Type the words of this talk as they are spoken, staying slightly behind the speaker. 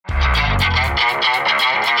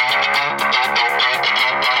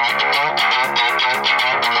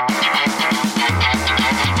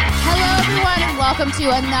Welcome to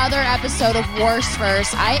another episode of Worst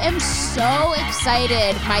First. I am so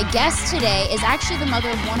excited. My guest today is actually the mother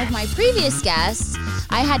of one of my previous guests.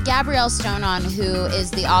 I had Gabrielle Stone on, who is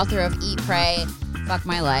the author of Eat, Pray, Fuck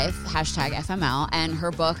My Life, #FML, and her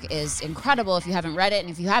book is incredible if you haven't read it. And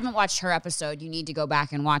if you haven't watched her episode, you need to go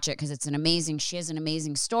back and watch it because she has an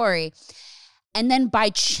amazing story. And then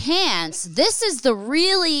by chance, this is the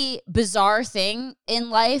really bizarre thing in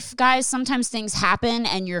life, guys. Sometimes things happen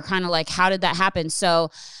and you're kind of like, how did that happen?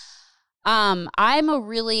 So I'm a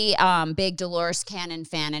really big Dolores Cannon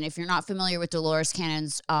fan. And if you're not familiar with Dolores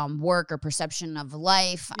Cannon's work or perception of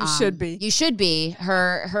life, you should be. You should be.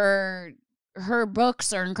 Her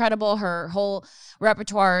books are incredible. Her whole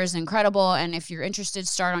repertoire is incredible. And if you're interested,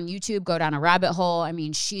 start on YouTube, go down a rabbit hole. I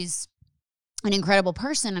mean, she's an incredible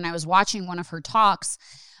person. And I was watching one of her talks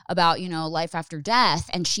about, life after death.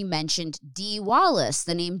 And she mentioned Dee Wallace,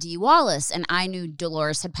 the name Dee Wallace. And I knew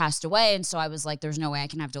Dolores had passed away. And so I was like, there's no way I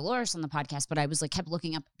can have Dolores on the podcast. But I was like, kept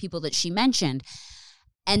looking up people that she mentioned.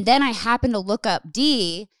 And then I happened to look up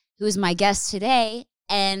Dee, who is my guest today.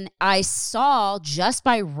 And I saw just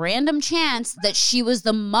by random chance that she was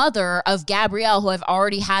the mother of Gabrielle, who I've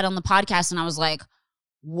already had on the podcast. And I was like,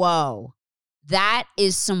 whoa. That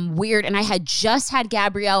is some weird, and I had just had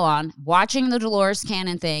Gabrielle on watching the Dolores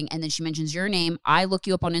Cannon thing, and then she mentions your name. I look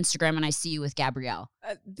you up on Instagram, and I see you with Gabrielle.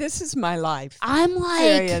 This is my life. I'm like,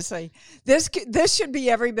 seriously, this should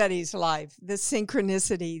be everybody's life. This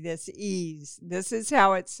synchronicity, this ease. This is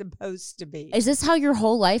how it's supposed to be. Is this how your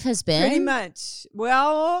whole life has been? Pretty much.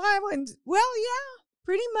 Well, yeah,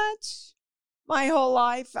 pretty much my whole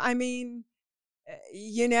life. I mean,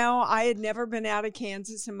 I had never been out of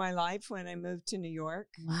Kansas in my life when I moved to New York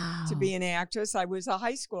to be an actress. I was a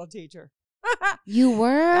high school teacher. You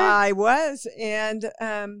were? I was. And,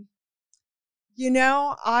 I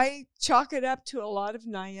chalk it up to a lot of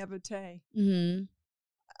naivete. Mm-hmm.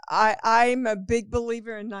 I'm a big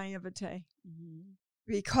believer in naivete. Mm-hmm.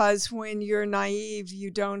 Because when you're naive,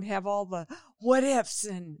 you don't have all the what ifs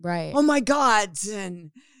and oh my gods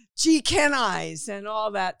and gee, can I's and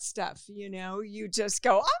all that stuff, you just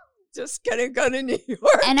go, I'm just going to go to New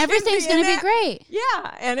York. And everything's going to be great.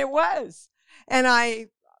 Yeah, and it was. And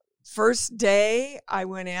first day I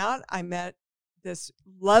went out, I met this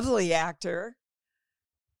lovely actor.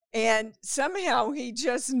 And somehow he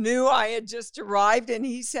just knew I had just arrived. And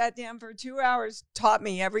he sat down for 2 hours, taught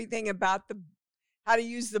me everything about how to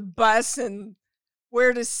use the bus and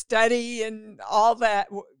where to study and all that.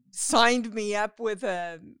 Signed me up with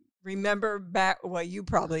you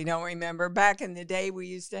probably don't remember, back in the day, we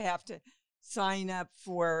used to have to sign up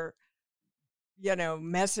for,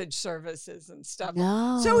 message services and stuff.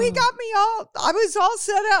 No. So he got me I was all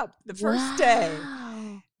set up the first day.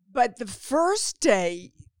 But the first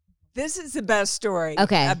day, this is the best story.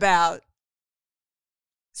 Okay.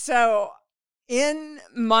 So in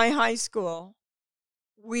my high school,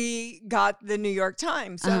 we got the New York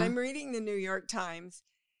Times. And I'm reading the New York Times.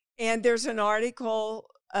 And there's an article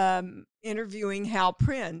interviewing Hal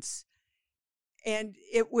Prince, and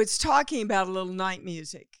it was talking about a little night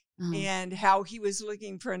music and how he was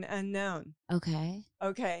looking for an unknown. Okay.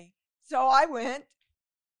 So I went,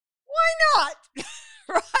 why not?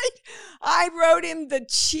 Right? I wrote him the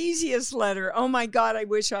cheesiest letter. Oh my God, I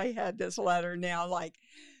wish I had this letter now. Like,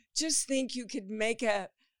 just think you could make a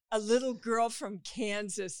little girl from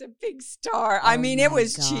Kansas, a big star. I mean, it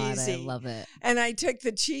was cheesy. I love it. And I took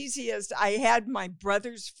the cheesiest. I had my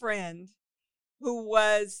brother's friend, who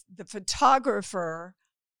was the photographer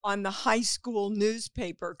on the high school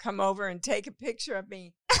newspaper, come over and take a picture of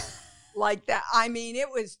me like that. I mean, it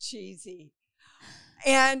was cheesy.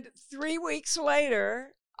 And 3 weeks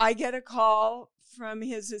later, I get a call from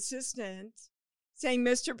his assistant saying,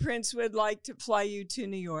 Mr. Prince would like to fly you to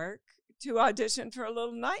New York to audition for a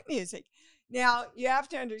little night music. Now, you have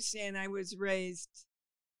to understand, I was raised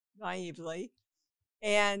naively,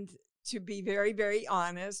 and to be very, very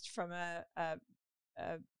honest, from a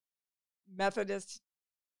Methodist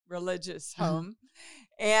religious home.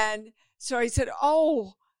 And so I said,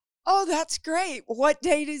 oh, that's great. What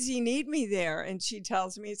day does he need me there? And she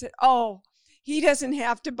tells me, he said, he doesn't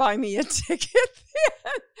have to buy me a ticket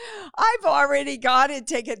then. I've already got a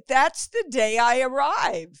ticket. That's the day I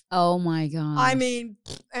arrive. Oh, my God. I mean,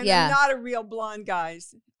 and I'm not a real blonde,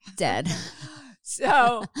 guys. Dead.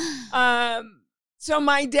 So my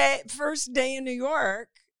first day in New York,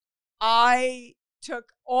 I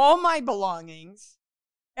took all my belongings,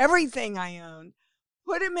 everything I owned,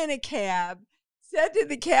 put them in a cab, said to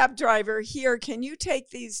the cab driver, here, can you take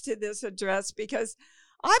these to this address? Because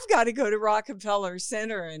I've got to go to Rockefeller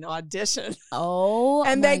Center and audition. Oh,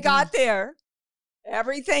 and my they got God. there.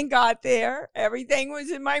 Everything got there. Everything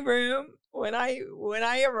was in my room when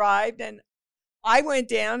I arrived. And I went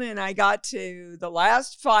down and I got to the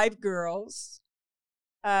last 5 girls.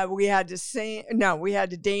 We had to sing. No, we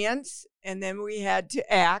had to dance, and then we had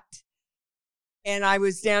to act. And I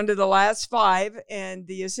was down to the last 5, and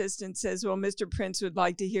the assistant says, well, Mr. Prince would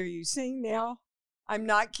like to hear you sing now. I'm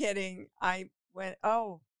not kidding. I went,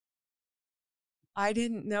 oh, I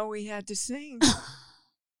didn't know we had to sing.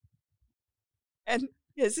 And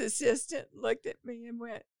his assistant looked at me and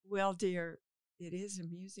went, well, dear, it is a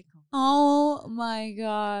musical. Oh, my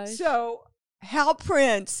gosh. So Hal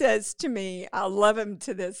Prince says to me, I love him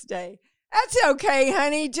to this day, that's okay,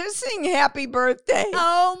 honey. Just sing happy birthday.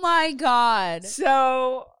 Oh, my God.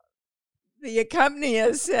 So the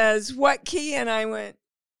accompanist says, what key? And I went,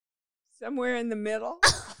 somewhere in the middle.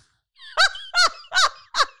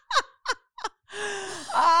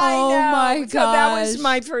 I know. My gosh. So that was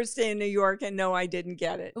my first day in New York, and no, I didn't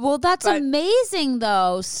get it. Well, that's amazing,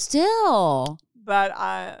 though, still. But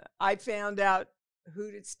I found out who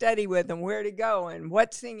to study with and where to go and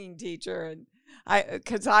what singing teacher. And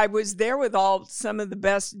because I was there with some of the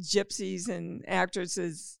best gypsies and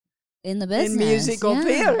actresses in the business. In musical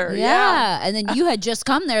theater. Yeah. And then you had just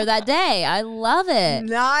come there that day. I love it.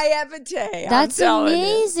 Naivete. That's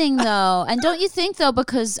amazing, though. And don't you think, though,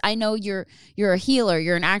 because I know you're a healer,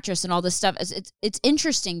 you're an actress and all this stuff, it's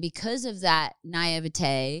interesting because of that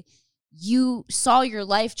naivete. You saw your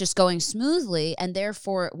life just going smoothly, and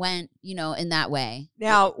therefore it went, in that way.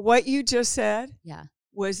 Now, what you just said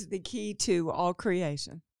was the key to all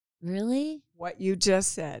creation. Really? What you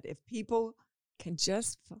just said. If people can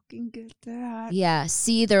just fucking get that. Yeah,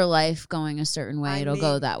 see their life going a certain way, it'll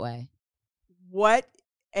go that way. What,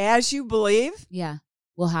 as you believe? Yeah,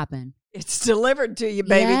 will happen. It's delivered to you,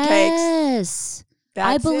 baby cakes. Yes.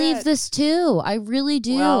 I believe this too. I really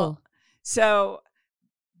do. Well,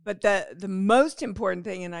 but the most important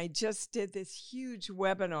thing, and I just did this huge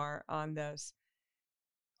webinar on this,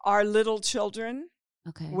 our little children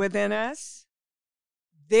within us,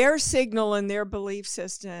 their signal and their belief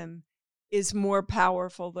system is more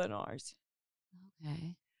powerful than ours.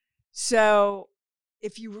 Okay. So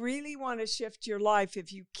if you really want to shift your life,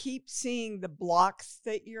 if you keep seeing the blocks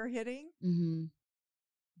that you're hitting,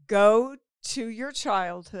 go to your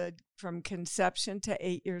childhood from conception to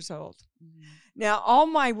 8 years old. Now, all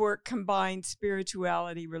my work combines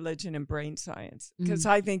spirituality, religion, and brain science because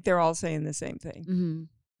I think they're all saying the same thing,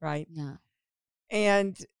 right? Yeah.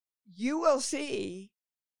 And you will see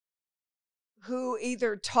who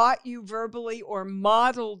either taught you verbally or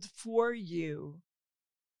modeled for you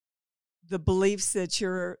the beliefs that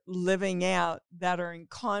you're living out that are in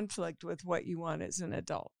conflict with what you want as an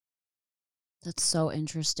adult. That's so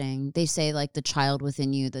interesting. They say like the child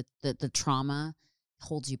within you, the trauma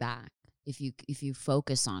holds you back. If you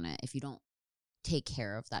focus on it, if you don't take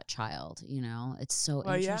care of that child, it's so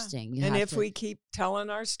interesting. Yeah. And if we keep telling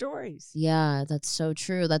our stories. Yeah, that's so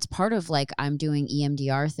true. That's part of I'm doing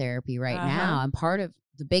EMDR therapy right now. And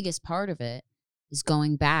the biggest part of it is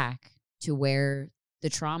going back to where the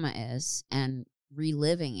trauma is and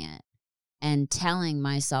reliving it and telling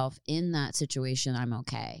myself in that situation I'm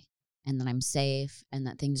okay and that I'm safe and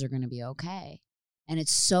that things are going to be okay. And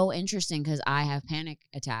it's so interesting because I have panic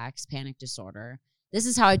attacks, panic disorder. This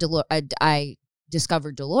is how I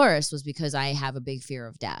discovered Dolores, was because I have a big fear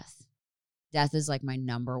of death. Death is my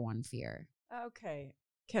number one fear. Okay.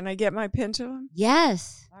 Can I get my pendulum?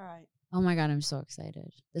 Yes. All right. Oh my God, I'm so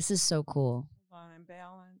excited. This is so cool. Hold on, I'm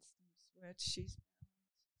balanced. Switch. She's balanced.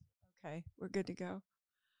 Okay, we're good to go.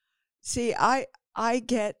 See, I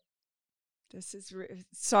get, this is,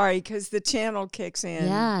 sorry, because the channel kicks in.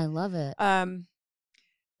 Yeah, I love it.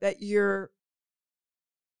 That your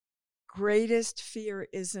greatest fear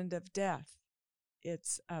isn't of death.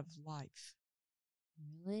 It's of life.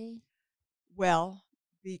 Really? Well,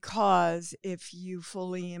 because if you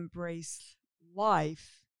fully embrace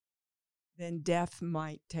life, then death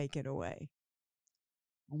might take it away.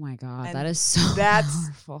 Oh my God, and that is so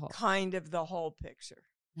powerful. Kind of the whole picture.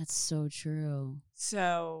 That's so true.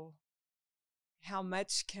 So how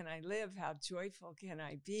much can I live? How joyful can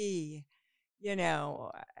I be?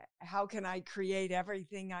 How can I create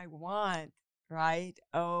everything I want? Right?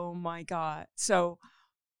 Oh my God. So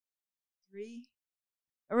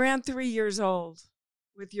around 3 years old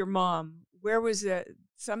with your mom, where was it?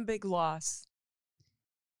 Some big loss.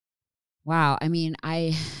 Wow. I mean,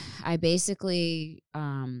 I basically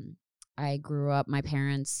I grew up, my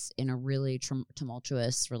parents in a really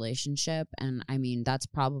tumultuous relationship. And I mean, that's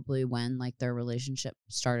probably when like their relationship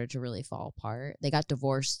started to really fall apart. They got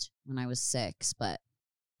divorced when I was 6, but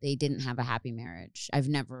they didn't have a happy marriage. I've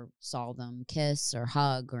never saw them kiss or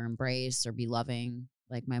hug or embrace or be loving.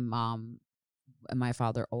 Like my mom and my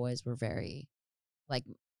father always were very, like,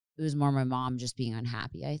 it was more my mom just being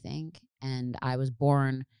unhappy, I think. And I was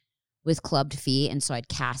born with clubbed feet, and so I had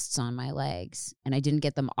casts on my legs, and I didn't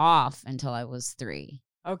get them off until I was 3.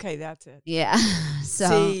 Okay, that's it. Yeah.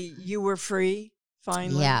 So see, you were free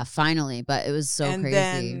finally. Yeah, finally, but it was so and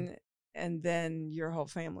crazy. Then your whole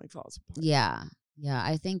family falls apart. Yeah,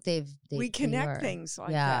 I think we connect things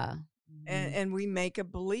like that, and we make a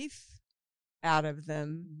belief out of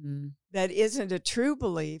them that isn't a true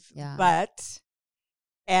belief, but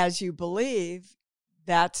as you believe,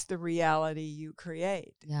 that's the reality you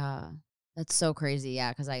create. Yeah, that's so crazy.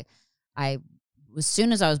 Yeah, because I as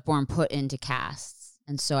soon as I was born, put into casts,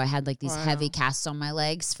 and so I had like these heavy casts on my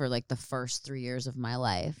legs for like the first 3 years of my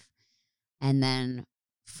life, and then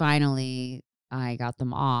finally I got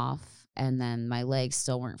them off, and then my legs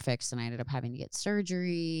still weren't fixed, and I ended up having to get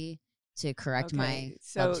surgery to correct my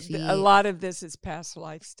feet. A lot of this is past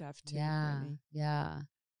life stuff too. Yeah.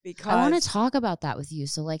 Because I want to talk about that with you.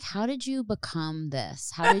 So, like, how did you become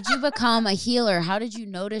this? How did you become a healer? How did you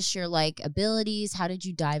notice your, like, abilities? How did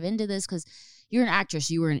you dive into this? Because you're an actress.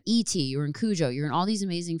 You were in E.T., you were in Cujo, you're in all these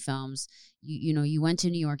amazing films. You know, you went to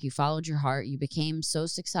New York, you followed your heart, you became so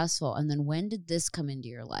successful. And then when did this come into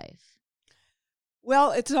your life? Well,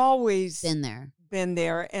 it's always been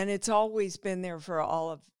there, and it's always been there for all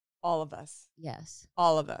of us. Yes.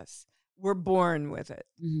 All of us. We're born with it.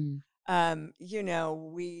 Mm-hmm. You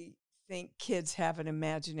know, we think kids have an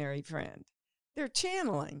imaginary friend. They're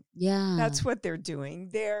channeling. Yeah. That's what they're doing.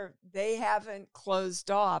 They haven't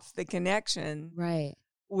closed off the connection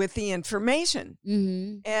with the information.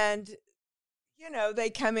 Mm-hmm. And, you know, they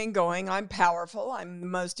come in going, I'm powerful. I'm the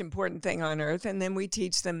most important thing on earth. And then we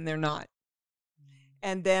teach them they're not.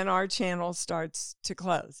 And then our channel starts to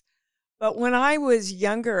close. But when I was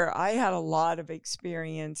younger, I had a lot of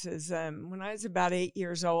experiences. When I was about 8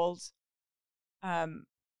 years old, I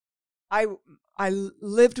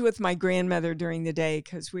lived with my grandmother during the day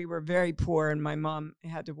because we were very poor and my mom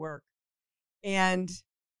had to work. And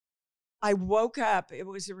I woke up, it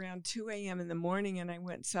was around 2 a.m. in the morning, and I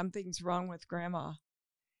went, something's wrong with Grandma.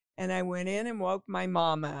 And I went in and woke my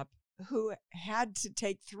mom up, who had to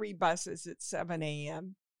take 3 buses at 7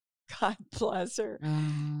 a.m. God bless her.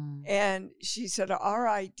 And she said, all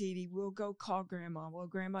right, Dee Dee, we'll go call Grandma. Well,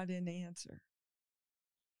 Grandma didn't answer.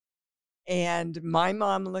 And my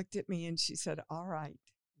mom looked at me and she said, all right,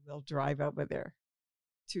 we'll drive over there,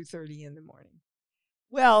 2:30 in the morning.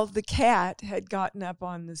 Well, the cat had gotten up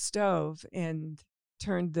on the stove and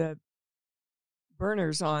turned the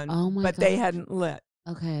burners on, but they hadn't lit.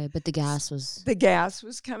 Okay, but the gas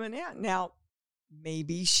was coming out. Now,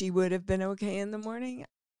 maybe she would have been okay in the morning.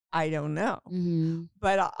 I don't know. Mm-hmm.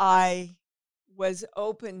 But I was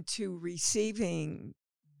open to receiving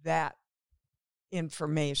that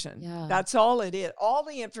information. Yeah. That's all it is. All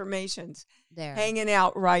the information's there, hanging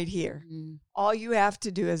out right here. Mm-hmm. All you have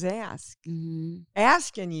to do is ask. Mm-hmm.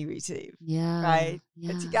 Ask and you receive. Yeah. Right?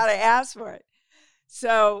 Yeah. But you got to ask for it.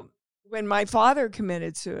 So when my father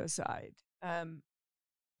committed suicide,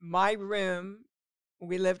 my room,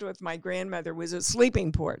 we lived with my grandmother, was a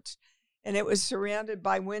sleeping porch. And it was surrounded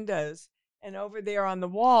by windows. And over there on the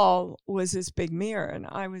wall was this big mirror. And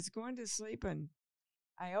I was going to sleep and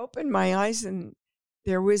I opened my eyes and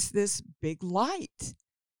there was this big light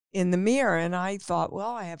in the mirror. And I thought,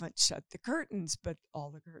 well, I haven't shut the curtains, but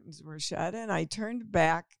all the curtains were shut. And I turned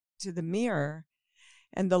back to the mirror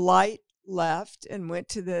and the light left and went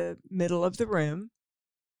to the middle of the room.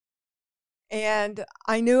 And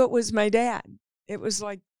I knew it was my dad. It was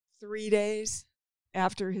like 3 days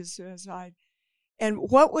after his suicide. And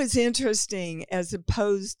what was interesting, as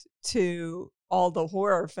opposed to all the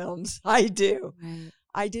horror films I do,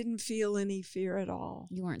 I didn't feel any fear at all.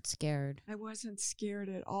 You weren't scared. I wasn't scared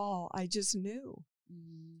at all. I just knew.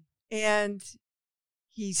 Mm-hmm. And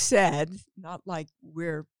he said, not like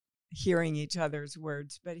we're hearing each other's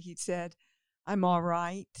words, but he said, I'm all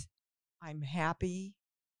right. I'm happy.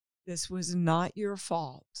 This was not your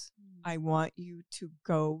fault. I want you to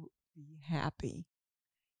go be happy.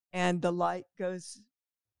 And the light goes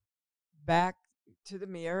back to the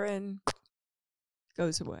mirror and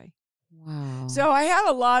goes away. Wow. So I had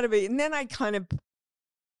a lot of it. And then I kind of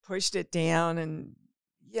pushed it down and,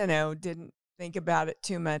 you know, didn't think about it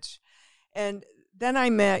too much. And then I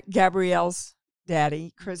met Gabrielle's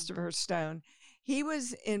daddy, Christopher Stone. He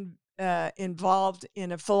was involved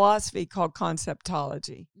in a philosophy called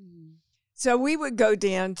conceptology. Mm. So we would go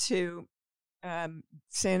down to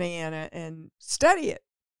Santa Ana and study it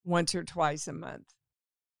once or twice a month.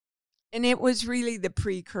 And it was really the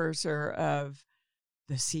precursor of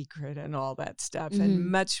The Secret and all that stuff, and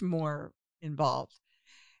much more involved.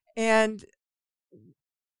 And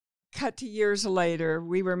cut to years later,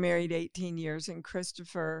 we were married 18 years, and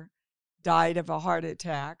Christopher died of a heart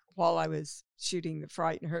attack while I was shooting The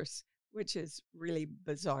Frighteners, which is really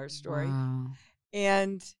bizarre story. Wow.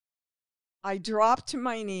 And I dropped to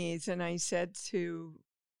my knees and I said to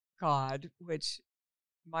God, which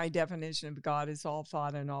my definition of God is all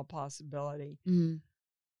thought and all possibility.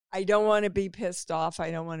 I don't want to be pissed off.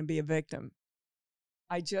 I don't want to be a victim.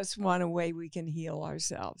 I just want a way we can heal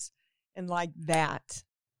ourselves. And like that,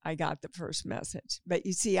 I got the first message. But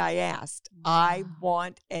you see, I asked, I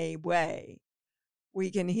want a way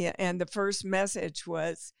we can heal. And the first message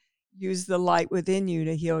was, use the light within you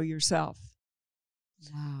to heal yourself.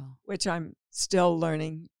 Wow. Which I'm still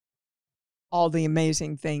learning all the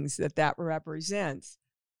amazing things that represents.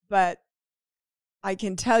 But I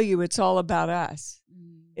can tell you it's all about us.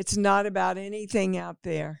 It's not about anything out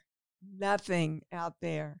there. Nothing out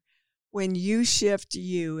there. When you shift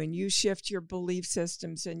you and you shift your belief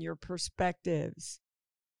systems and your perspectives,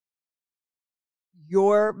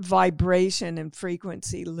 your vibration and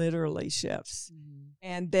frequency literally shifts.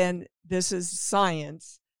 And then this is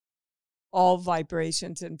science. All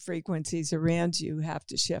vibrations and frequencies around you have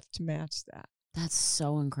to shift to match that. That's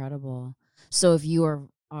so incredible. So if you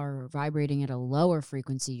are vibrating at a lower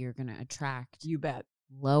frequency, you're going to attract. You bet.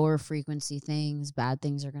 Lower frequency things, bad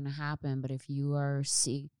things are going to happen. But if you are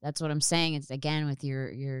that's what I'm saying. It's again with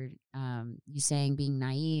your you saying being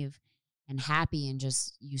naive and happy and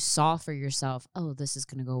just you saw for yourself, oh, this is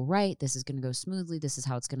going to go right. This is going to go smoothly. This is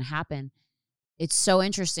how it's going to happen. It's so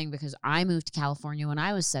interesting because I moved to California when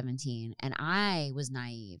I was 17 and I was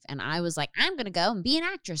naive and I was like, I'm going to go and be an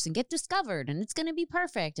actress and get discovered and it's going to be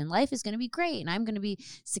perfect and life is going to be great and I'm going to be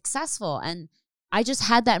successful. And I just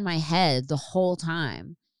had that in my head the whole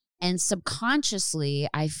time. And subconsciously,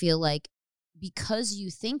 I feel like because you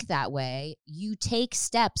think that way, you take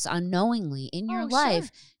steps unknowingly in your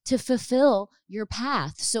life to fulfill your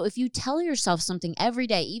path. So if you tell yourself something every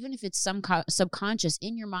day, even if it's some subconscious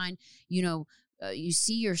in your mind, you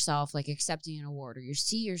see yourself like accepting an award or you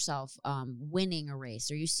see yourself winning a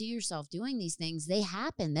race or you see yourself doing these things, they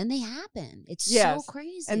happen. Then they happen. It's so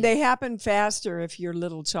crazy. And they happen faster if your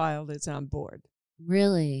little child is on board.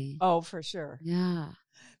 Really? Oh, for sure. Yeah.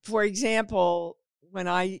 For example, when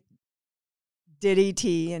I did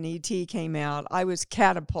E.T. and E.T. came out, I was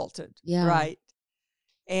catapulted, right?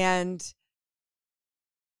 And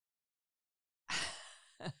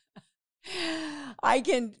I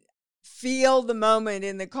can feel the moment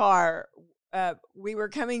in the car. We were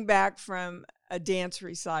coming back from a dance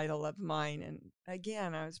recital of mine. And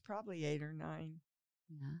again, I was probably 8 or 9.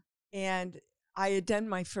 Yeah. And I had done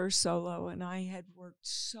my first solo and I had worked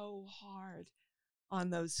so hard on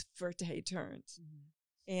those forte turns.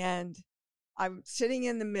 And I'm sitting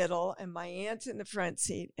in the middle and my aunt's in the front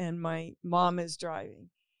seat and my mom is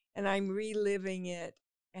driving. And I'm reliving it.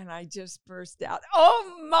 And I just burst out,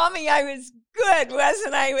 oh, Mommy, I was good,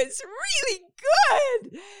 wasn't I? I was really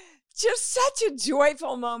good. Just such a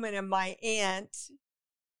joyful moment. And my aunt,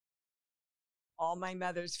 all my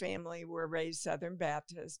mother's family were raised Southern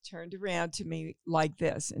Baptist, turned around to me like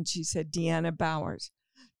this. And she said, Deanna Bowers,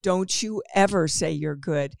 don't you ever say you're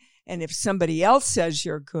good. And if somebody else says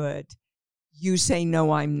you're good, you say,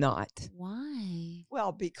 no, I'm not. Why?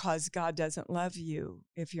 Well, because God doesn't love you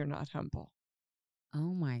if you're not humble.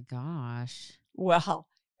 Oh, my gosh. Well,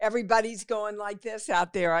 everybody's going like this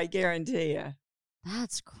out there, I guarantee you.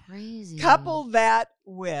 That's crazy. Couple that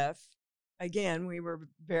with, again, we were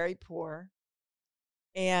very poor.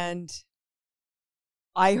 And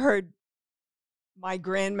I heard my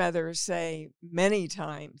grandmother say many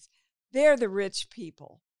times, they're the rich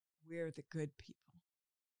people. We're the good people.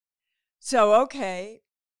 So, okay,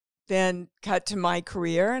 then cut to my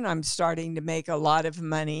career, and I'm starting to make a lot of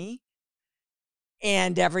money.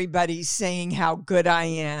 And everybody's saying how good I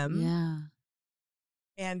am.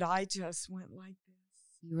 Yeah. And I just went like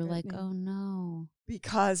this. You were like, oh, no.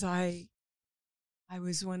 Because I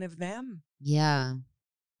was one of them. Yeah.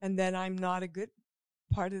 And then I'm not a good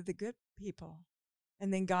part of the good people.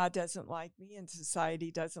 And then God doesn't like me and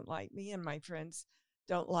society doesn't like me and my friends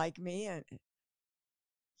don't like me. And,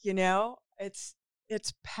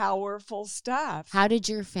 it's powerful stuff. How did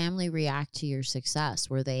your family react to your success?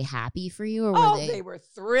 Were they happy for you or were they were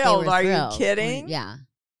thrilled. Are you kidding? Yeah.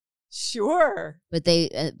 Sure. But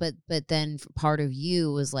they, but then part of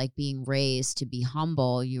you was like being raised to be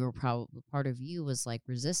humble. You were probably, part of you was like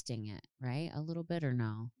resisting it, right? A little bit, or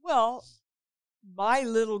no? Well, my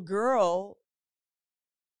little girl,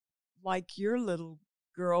 like your little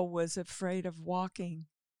girl, was afraid of walking.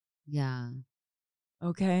 Yeah.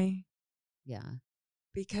 Okay. Yeah.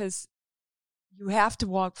 Because you have to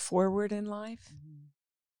walk forward in life,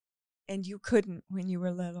 and you couldn't when you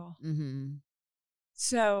were little. Mm-hmm.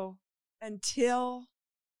 So until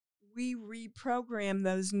we reprogram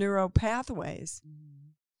those neural pathways,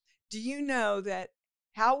 do you know that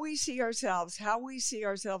how we see ourselves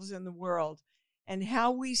in the world, and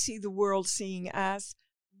how we see the world seeing us,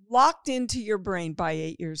 locked into your brain by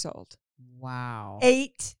 8 years old? Wow.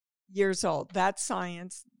 8 years old. That's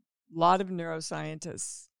science. A lot of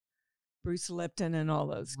neuroscientists, Bruce Lipton and all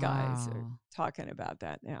those guys are talking about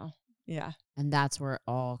that now. Yeah. And that's where it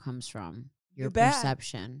all comes from, your You bet.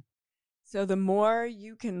 perception. So the more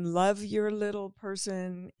you can love your little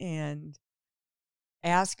person and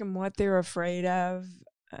ask them what they're afraid of.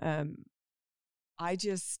 I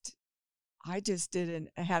just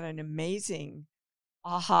had an amazing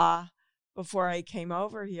aha before I came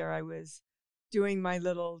over here. I was doing my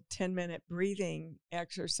little 10-minute breathing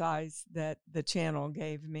exercise that the channel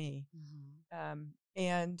gave me.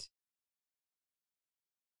 And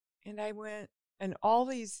I went, and all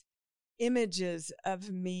these images of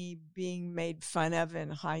me being made fun of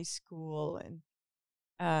in high school,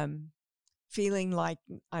 and feeling like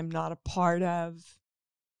I'm not a part of,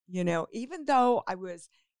 even though I was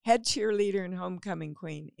head cheerleader and homecoming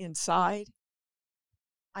queen, inside,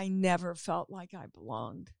 I never felt like I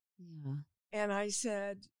belonged. Yeah. And I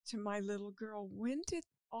said to my little girl, when did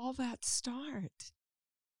all that start?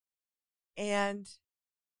 And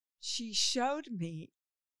she showed me.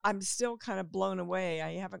 I'm still kind of blown away.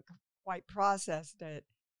 I haven't quite processed it.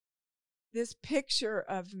 This picture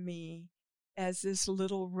of me as this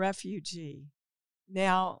little refugee.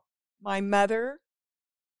 Now, my mother,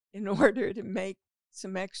 in order to make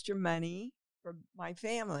some extra money for my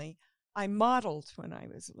family, I modeled when I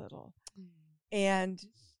was little. And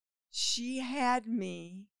she had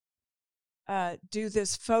me do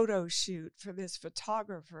this photo shoot for this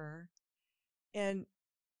photographer. And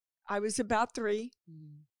I was about 3,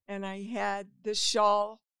 and I had this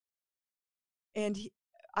shawl. And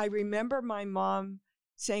I remember my mom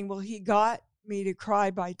saying, well, he got me to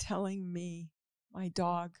cry by telling me my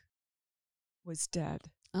dog was dead.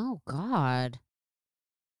 Oh, God.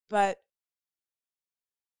 But,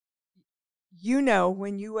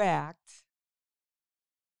 when you act,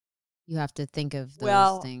 you have to think of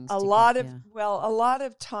those things. A lot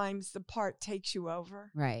of times the part takes you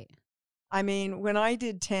over. Right. I mean, when I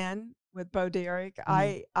did 10 with Bo Derek,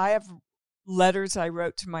 I have letters I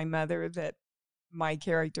wrote to my mother that my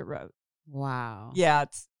character wrote. Wow. Yeah,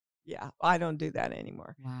 I don't do that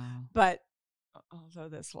anymore. Wow. But although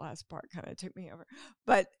this last part kind of took me over,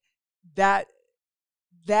 but that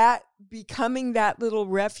becoming that little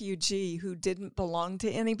refugee who didn't belong to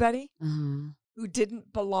anybody, who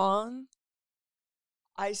didn't belong,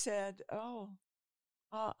 I said,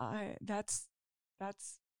 that's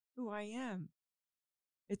who I am.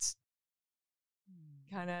 It's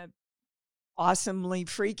kind of awesomely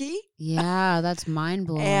freaky. Yeah, that's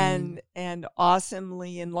mind-blowing. And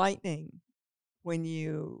awesomely enlightening when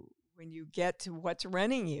you get to what's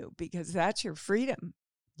running you, because that's your freedom.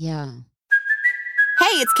 Yeah.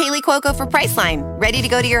 Hey, it's Kaylee Cuoco for Priceline. Ready to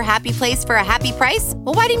go to your happy place for a happy price?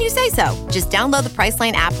 Well, why didn't you say so? Just download the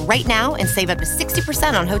Priceline app right now and save up to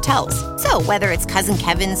 60% on hotels. So whether it's Cousin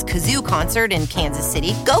Kevin's Kazoo Concert in Kansas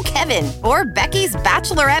City, go Kevin, or Becky's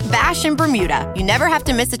Bachelorette Bash in Bermuda, you never have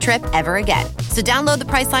to miss a trip ever again. So download the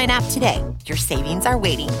Priceline app today. Your savings are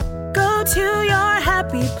waiting. Go to your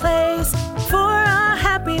happy place for a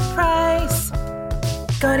happy price.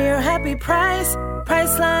 Go to your happy price,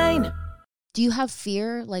 Priceline. Do you have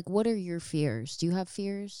fear? Like, what are your fears? Do you have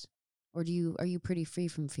fears? Or are you pretty free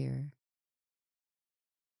from fear?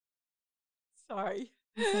 Sorry.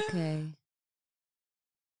 It's okay.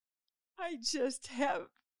 I just have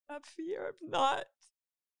a fear of not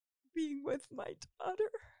being with my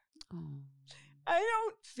daughter. Oh. I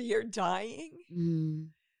don't fear dying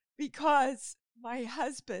because my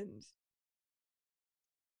husband,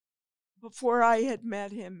 before I had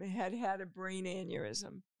met him, had a brain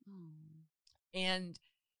aneurysm. And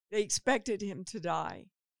they expected him to die.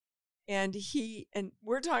 And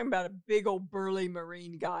we're talking about a big old burly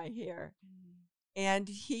Marine guy here. And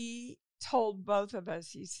he told both of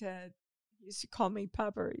us, he said, he used to call me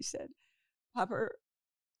Pupper. He said, Pupper,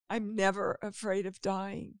 I'm never afraid of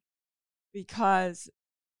dying because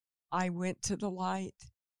I went to the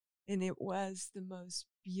light And it was the most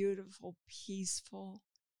beautiful, peaceful.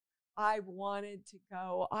 I wanted to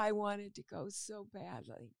go. I wanted to go so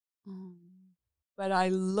badly. Oh. But I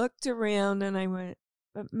looked around and I went,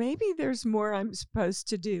 but maybe there's more I'm supposed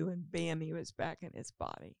to do. And bam, he was back in his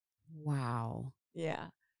body. Wow. Yeah.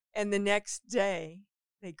 And the next day,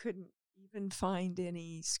 they couldn't even find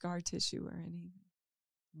any scar tissue or anything.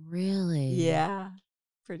 Really? Yeah.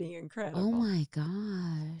 Pretty incredible. Oh my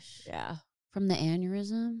gosh. Yeah. From the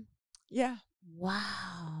aneurysm? Yeah.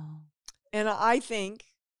 Wow. And I think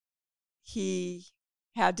he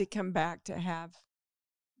had to come back to have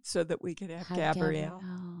so that we could have Gabrielle.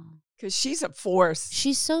 Because she's a force.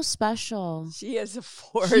 She's so special. She is a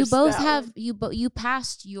force. You both have you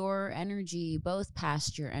passed your energy. Both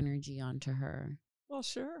passed your energy onto her. Well,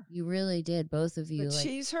 sure. You really did, both of you. But like,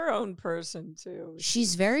 she's her own person too.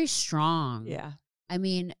 She's very strong. Yeah. I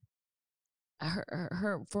mean,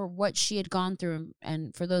 her for what she had gone through,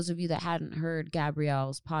 and for those of you that hadn't heard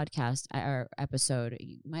Gabrielle's podcast or episode,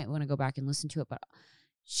 you might want to go back and listen to it. But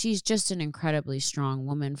she's just an incredibly strong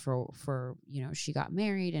woman. For she got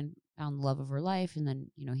married and found the love of her life, and then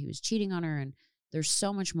he was cheating on her, and there's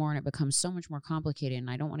so much more, and it becomes so much more complicated. And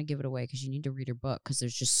I don't want to give it away because you need to read her book, because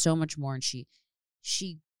there's just so much more. And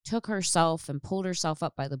she took herself and pulled herself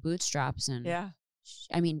up by the bootstraps, and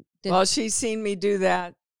she's seen me do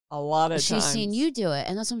that a lot of times. She's seen you do it,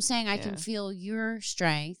 and that's what I'm saying. I can feel your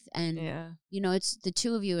strength, and it's the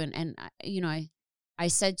two of you. And I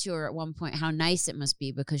said to her at one point how nice it must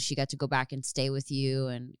be, because she got to go back and stay with you,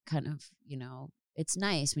 and kind of it's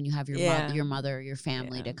nice when you have your mother, your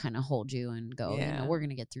family to kind of hold you and go, we're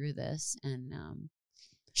gonna get through this. And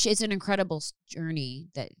it's an incredible journey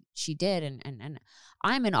that she did, and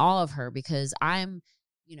I'm in awe of her, because I'm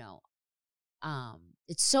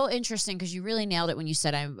it's so interesting, because you really nailed it when you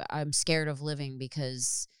said I'm scared of living,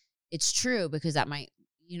 because it's true, because that might,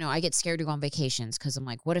 I get scared to go on vacations, because I'm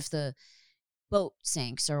like, what if the boat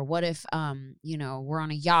sinks, or what if we're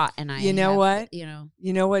on a yacht and you know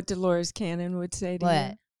what Dolores Cannon would say to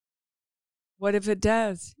you? What if it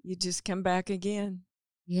does? You just come back again.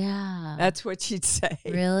 Yeah. That's what she'd say.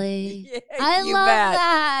 Really? Yeah, I love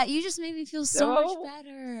that. You just made me feel so much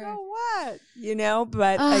better. So what?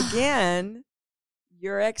 But again,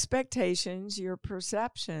 your expectations, your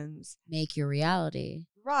perceptions make your reality.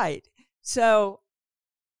 Right. So,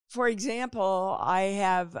 for example, I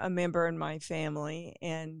have a member in my family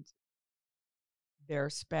and their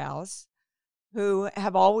spouse who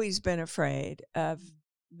have always been afraid of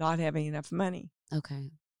not having enough money.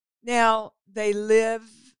 Okay. Now, they lived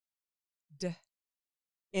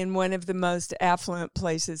in one of the most affluent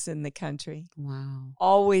places in the country. Wow.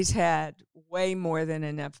 Always had way more than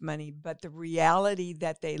enough money, but the reality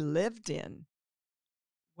that they lived in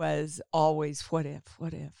was always what if.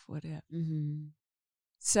 Mm-hmm.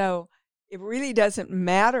 So it really doesn't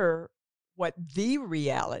matter what the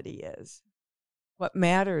reality is. What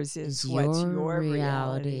matters is what's your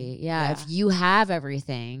reality. Yeah. If you have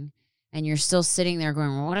everything and you're still sitting there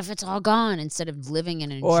going, well, what if it's all gone, instead of living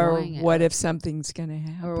and enjoying it? Or what if something's going to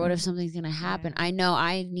happen? Or what if something's going to happen? Yeah. I know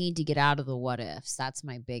I need to get out of the what ifs. That's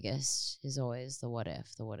my biggest, is always the what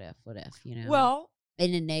if. Well,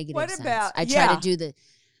 in a negative sense.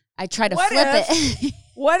 I try to flip it.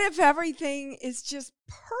 What if everything is just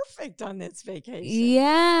perfect on this vacation?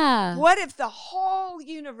 Yeah. What if the whole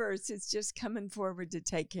universe is just coming forward to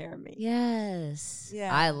take care of me? Yes.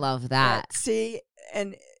 Yeah. I love that. But see,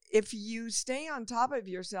 and if you stay on top of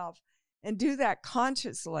yourself and do that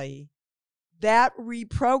consciously, that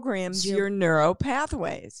reprograms your neural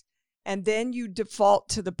pathways. And then you default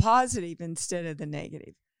to the positive instead of the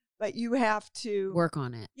negative. But you have to work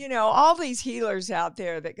on it. All these healers out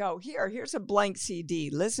there that go, here's a blank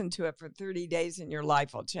CD. Listen to it for 30 days and your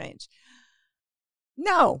life will change.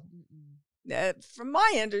 No. From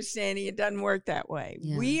my understanding, it doesn't work that way.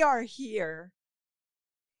 Yeah. We are here,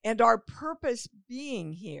 and our purpose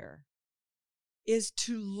being here is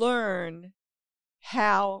to learn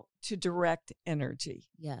how to direct energy.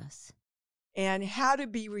 Yes. And how to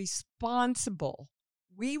be responsible.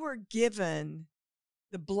 We were given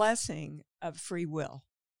the blessing of free will.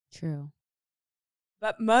 True.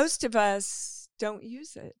 But most of us don't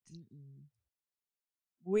use it. Mm-mm.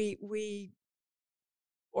 We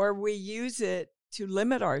use it to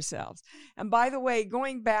limit ourselves. And by the way,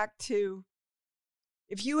 going back to,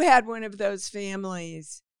 if you had one of those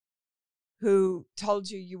families who told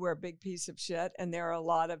you were a big piece of shit, and there are a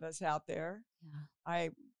lot of us out there, I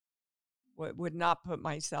would not put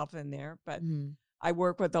myself in there, but I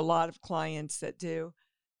work with a lot of clients that do.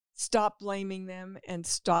 Stop blaming them and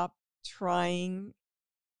stop trying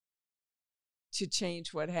to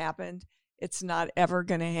change what happened. It's not ever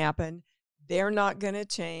going to happen. They're not going to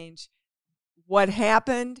change. What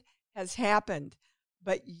happened has happened.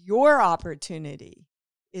 But your opportunity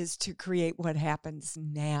is to create what happens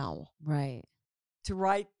now. Right. To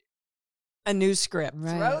write a new script.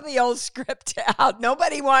 Right. Throw the old script out.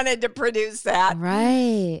 Nobody wanted to produce that.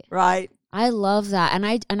 Right. Right. I love that.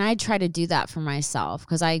 And I try to do that for myself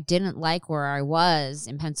because I didn't like where I was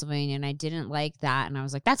in Pennsylvania and I didn't like that. And I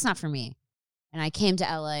was like, that's not for me. And I came to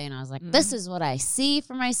LA and I was like, this is what I see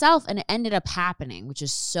for myself. And it ended up happening, which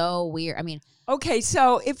is so weird. I mean, okay,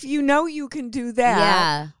 so if you know you can do that,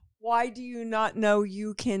 yeah. Why do you not know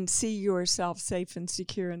you can see yourself safe and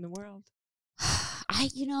secure in the world?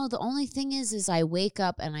 The only thing is I wake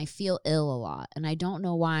up and I feel ill a lot and I don't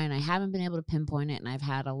know why. And I haven't been able to pinpoint it. And I've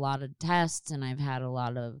had a lot of tests and I've had a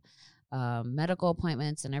lot of medical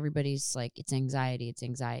appointments and everybody's like, it's anxiety, it's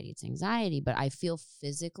anxiety, it's anxiety. But I feel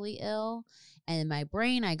physically ill. And in my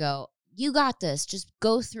brain, I go, you got this. Just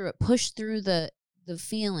go through it. Push through the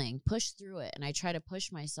feeling. Push through it. And I try to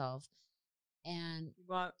push myself. And you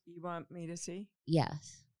want me to see?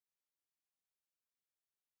 Yes.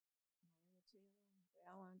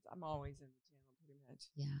 I'm always in the channel pretty much.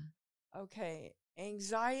 Yeah. Okay.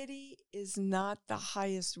 Anxiety is not the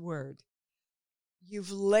highest word.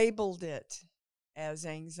 You've labeled it as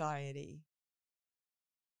anxiety.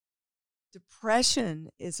 Depression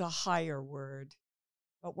is a higher word.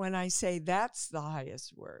 But when I say that's the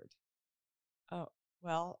highest word,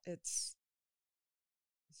 that's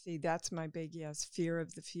my big yes, fear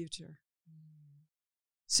of the future.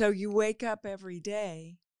 So you wake up every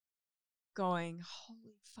day going,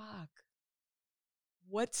 holy fuck,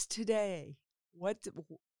 what's today? What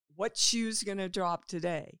shoe's going to drop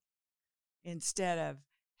today? Instead of,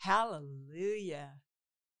 hallelujah,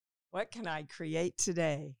 what can I create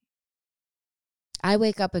today? I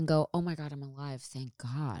wake up and go, oh my God, I'm alive. Thank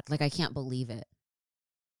God. Like, I can't believe it.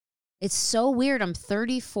 It's so weird. I'm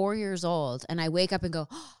 34 years old and I wake up and go,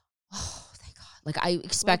 oh, thank God. Like, I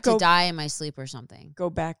expect to die in my sleep or something. Go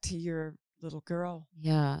back to your little girl.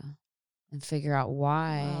 Yeah. And figure out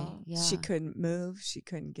why. Well, yeah. She couldn't move. She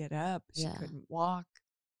couldn't get up. She Yeah. couldn't walk.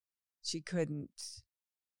 She couldn't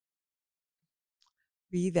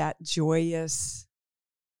be that joyous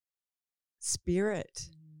spirit,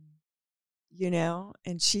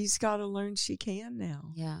 and she's got to learn she can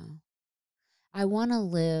now. Yeah. I want to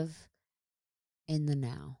live in the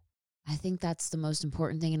now. I think that's the most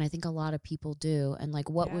important thing. And I think a lot of people do. And like,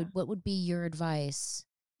 what would be your advice?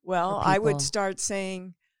 Well, I would start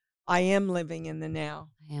saying, I am living in the now.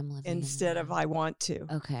 I am living instead of I want to.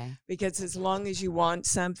 Okay. Because as long as you want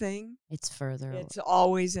something, it's further. It's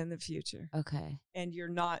always in the future. Okay. And you're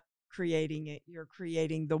not creating it. You're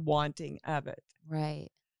creating the wanting of it. Right.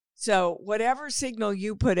 So whatever signal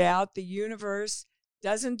you put out, the universe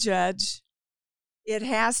doesn't judge. It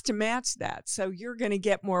has to match that. So you're going to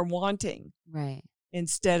get more wanting. Right.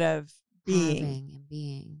 Instead of being. Having and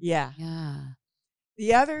being. Yeah. Yeah.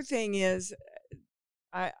 The other thing is,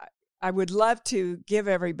 I would love to give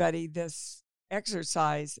everybody this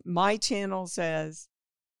exercise. My channel says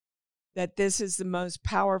that this is the most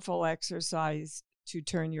powerful exercise to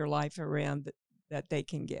turn your life around that they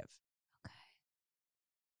can give.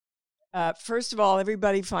 Okay. First of all,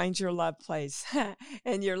 everybody finds your love place.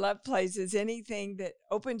 And your love place is anything that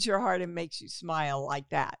opens your heart and makes you smile like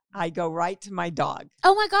that. I go right to my dog.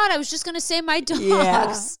 Oh, my God. I was just going to say my dogs.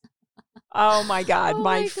 Yeah. Oh, my God. Oh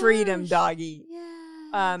my my freedom gosh. doggy. Yeah.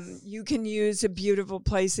 You can use a beautiful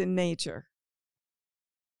place in nature,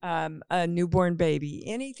 a newborn baby,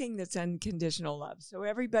 anything that's unconditional love. So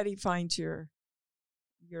everybody finds your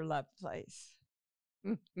love place.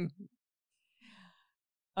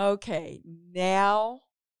 Okay, now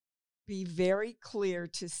be very clear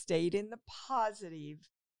to state in the positive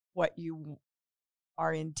what you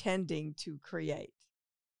are intending to create.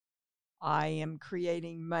 I am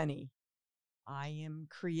creating money. I am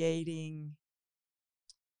creating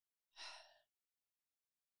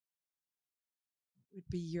would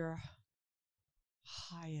be your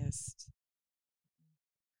highest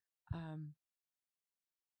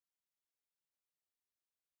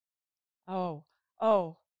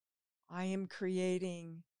I am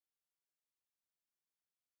creating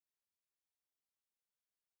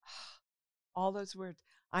all those words.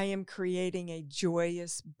 I am creating a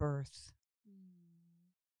joyous birth.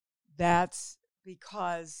 That's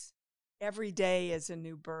because every day is a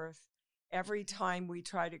new birth. Every time we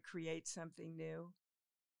try to create something new,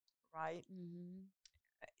 right? Mm-hmm.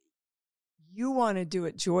 You want to do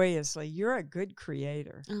it joyously. You're a good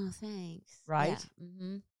creator. Oh, thanks. Right? Yeah.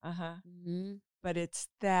 Mm-hmm. Uh-huh. Mm-hmm. But it's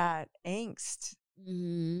that angst.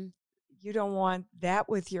 Mm-hmm. you don't want that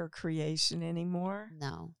with your creation anymore.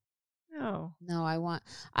 No. No. No,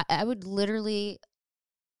 I would literally,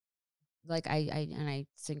 like, I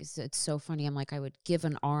think it's so funny. I'm like, I would give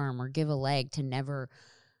an arm or give a leg to never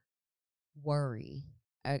worry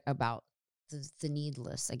about the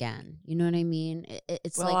needless again. You know what I mean?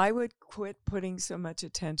 It's Well, like, I would quit putting so much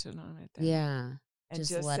attention on it then. yeah, And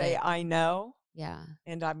just just let say, it. I know, Yeah,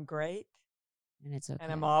 and I'm great, and it's okay.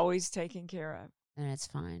 and I'm always taken care of. And it's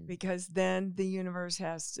fine. Because then the universe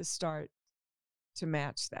has to start to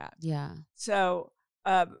match that. Yeah. So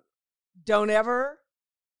don't ever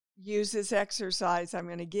use this exercise I'm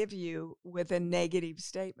going to give you with a negative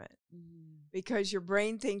statement, because your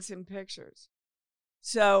brain thinks in pictures.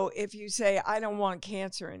 So if you say, I don't want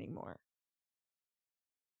cancer anymore,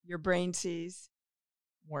 your brain sees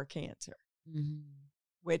more cancer,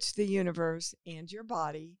 which the universe and your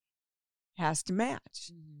body has to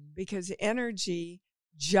match, because energy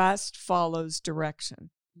just follows direction,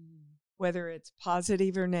 whether it's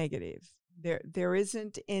positive or negative. There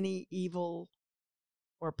isn't any evil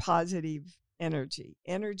or positive energy.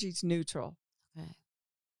 Energy's neutral. Okay.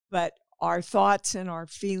 But our thoughts and our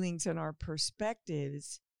feelings and our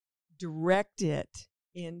perspectives direct it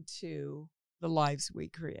into the lives we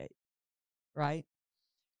create, right?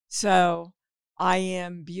 So I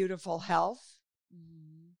am beautiful health.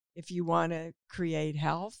 If you want to create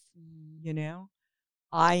health, you know,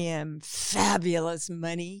 I am fabulous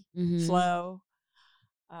money flow.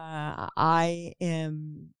 I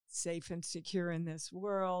am safe and secure in this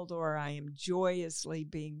world, or I am joyously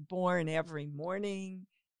being born every morning.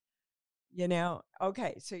 You know,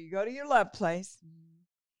 okay, so you go to your love place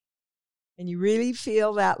and you really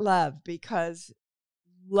feel that love, because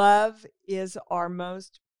love is our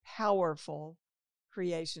most powerful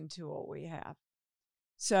creation tool we have.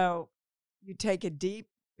 So you take a deep,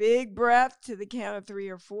 big breath to the count of 3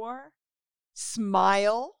 or 4,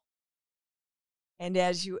 smile, and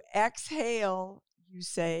as you exhale, you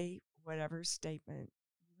say whatever statement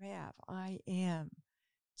you have. I am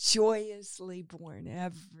joyously born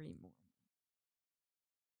every morning.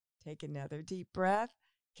 Take another deep breath.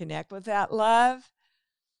 Connect with that love.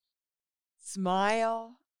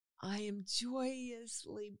 Smile. I am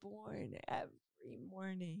joyously born every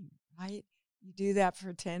morning, right? You do that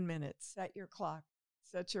for 10 minutes. Set your clock.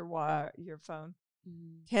 Set your phone.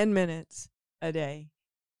 10 minutes a day.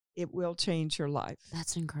 It will change your life.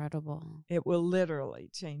 That's incredible. It will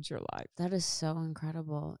literally change your life. That is so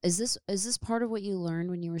incredible. Is this part of what you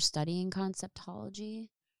learned when you were studying conceptology?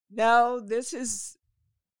 No, this is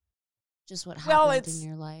just what happened in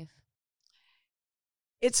your life.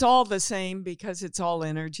 It's all the same, because it's all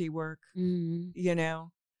energy work, you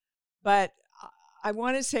know. But I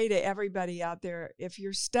want to say to everybody out there, if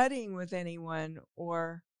you're studying with anyone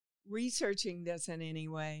or researching this in any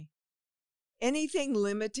way, anything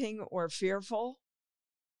limiting or fearful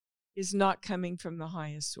is not coming from the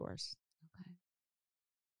highest source. Okay.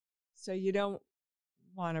 So you don't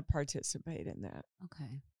want to participate in that.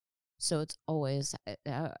 Okay. So it's always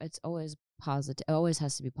positive. It always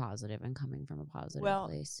has to be positive and coming from a positive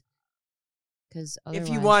place. Because if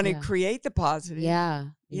you want to create the positive. Yeah,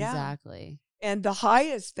 exactly. And the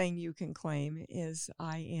highest thing you can claim is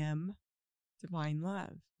I am divine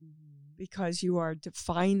love. Because you are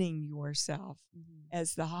defining yourself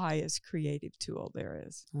as the highest creative tool there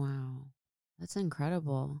is. Wow. That's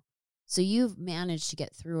incredible. So you've managed to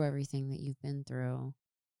get through everything that you've been through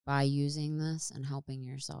by using this and helping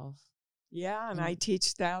yourself. Yeah, and I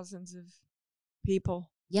teach thousands of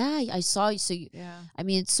people. Yeah, I saw you. So I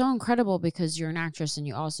mean, it's so incredible because you're an actress and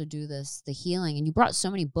you also do the healing, and you brought so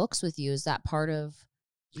many books with you. Is that part of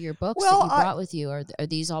your books that you brought with you? Are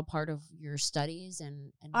these all part of your studies?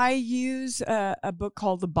 And I use a book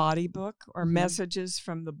called The Body Book, or Messages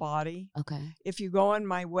from the Body. Okay. If you go on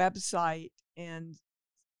my website and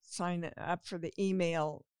sign up for the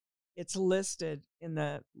email, it's listed in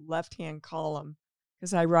the left-hand column,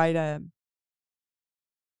 because I write an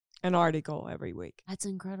article every week. That's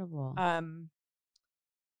incredible.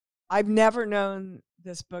 I've never known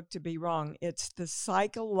this book to be wrong. It's the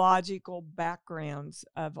psychological backgrounds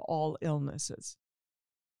of all illnesses.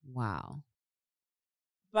 Wow.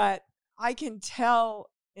 But I can tell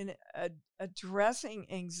in addressing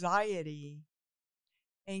anxiety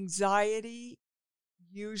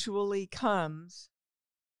usually comes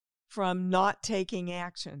from not taking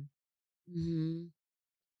action.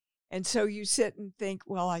 And so you sit and think,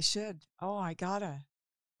 well, I should. Oh, I gotta.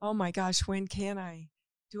 Oh my gosh, when can I?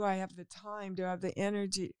 Do I have the time? Do I have the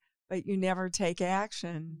energy? But you never take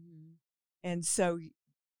action. And so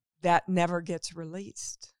that never gets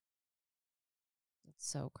released. That's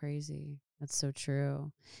so crazy. That's so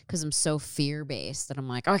true. Because I'm so fear-based that I'm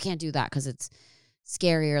like, oh, I can't do that because it's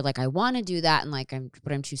scary, or like I want to do that and like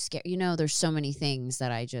but I'm too scared. You know, there's so many things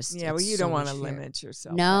that I just Yeah, well, you so don't want to much fear. limit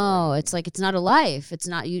yourself. No, it's like it's not a life. It's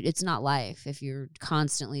not life if you're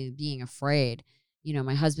constantly being afraid. You know,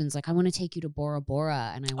 my husband's like, I want to take you to Bora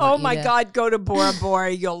Bora, and I want Oh my God, go to Bora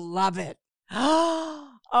Bora. You'll love it.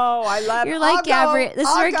 Oh, I love it. You're like Gabrielle. This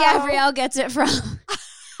is where Gabrielle gets it from.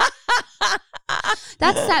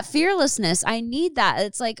 That's that fearlessness. I need that.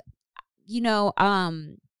 It's like, you know,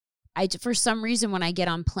 for some reason when I get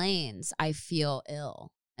on planes, I feel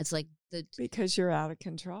ill. It's like because you're out of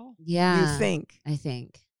control. Yeah. You think. I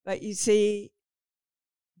think. But you see,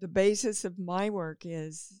 the basis of my work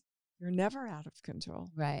is you're never out of control.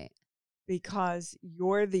 Right. Because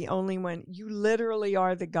you're the only one. You literally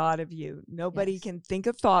are the God of you. Nobody can think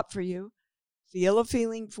a thought for you, feel a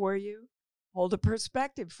feeling for you, hold a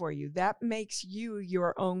perspective for you. That makes you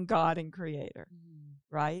your own God and creator,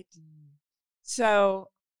 right? So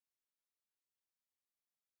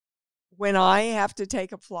when I have to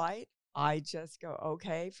take a flight, I just go,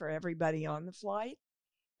 okay, for everybody on the flight,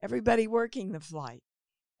 everybody working the flight,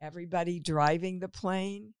 everybody driving the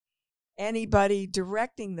plane, anybody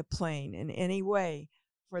directing the plane in any way,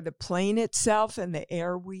 for the plane itself and the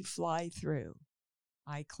air we fly through,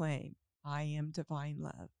 I claim I am divine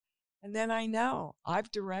love. And then I know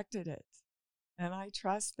I've directed it, and I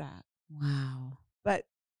trust that. Wow. But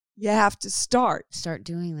you have to start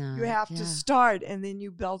doing that. You have to start, and then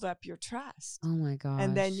you build up your trust. Oh my gosh.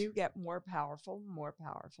 And then you get more powerful, and more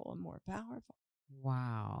powerful.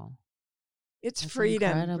 Wow. It's That's freedom,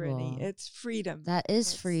 incredible. Brittany. It's freedom. That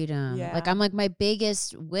is freedom. Yeah. Like I'm like my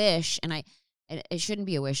biggest wish, and it shouldn't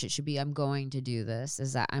be a wish. It should be I'm going to do this.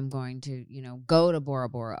 Is that I'm going to, you know, go to Bora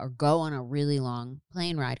Bora or go on a really long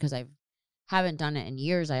plane ride, because I haven't done it in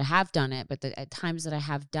years. I have done it, but at times that I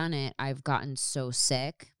have done it, I've gotten so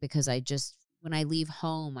sick because when I leave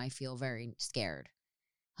home, I feel very scared.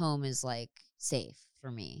 Home is like safe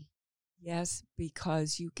for me. Yes,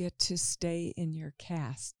 because you get to stay in your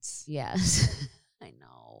casts. Yes. I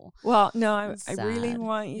know. Well, no, I really sad.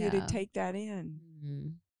 want you to Yeah. take that in. Mm-hmm.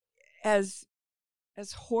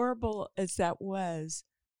 As horrible as that was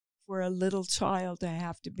for a little child to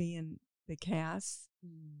have to be in the cast,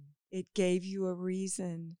 it gave you a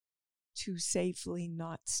reason to safely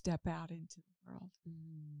not step out into the world.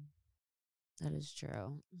 That is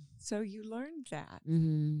true. So you learned that.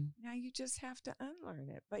 Mm-hmm. Now you just have to unlearn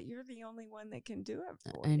it, but you're the only one that can do it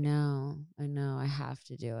for you. I know. I have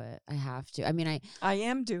to do it. I have to. I mean, I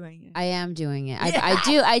am doing it. I am doing it. Yes!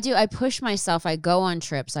 I do. I push myself. I go on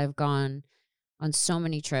trips. I've gone on so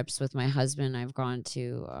many trips with my husband. I've gone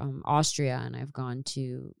to Austria, and I've gone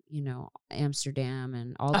to, you know, Amsterdam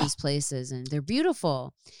and all these places, and they're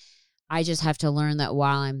beautiful. I just have to learn that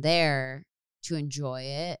while I'm there to enjoy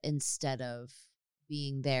it instead of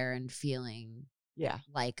being there and feeling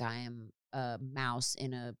like I am a mouse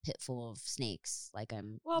in a pit full of snakes, like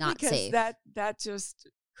I'm not because safe. that just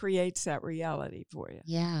creates that reality for you.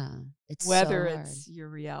 Yeah, it's whether so hard. It's your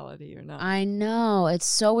reality or not. I know, it's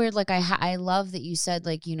so weird. Like I love that you said,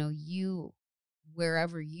 like, you know, you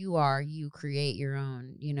wherever you are, you create your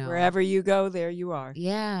own. You know, wherever you go, there you are.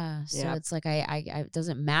 Yeah. So it's like I it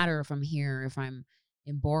doesn't matter if I'm here, if I'm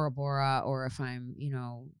in Bora Bora, or if I'm, you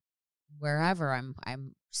know, wherever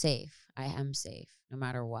I'm safe. I am safe no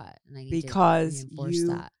matter what. And I need because to reinforce you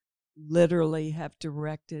that. Literally have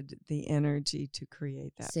directed the energy to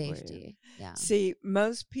create that Safety. Yeah. See,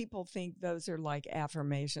 most people think those are like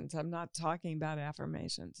affirmations. I'm not talking about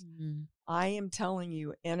affirmations. Mm-hmm. I am telling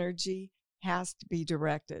you, energy has to be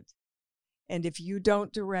directed. And if you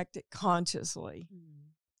don't direct it consciously,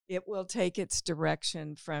 it will take its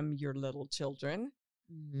direction from your little children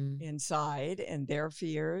inside and their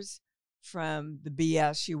fears, from the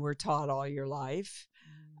BS you were taught all your life,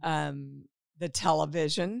 the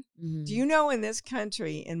television. Do you know in this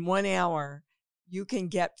country, in 1 hour, you can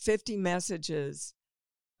get 50 messages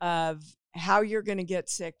of how you're going to get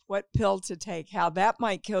sick, what pill to take, how that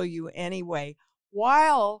might kill you anyway,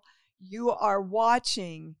 while you are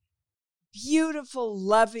watching beautiful,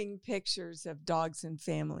 loving pictures of dogs and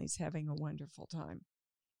families having a wonderful time.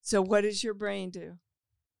 So what does your brain do?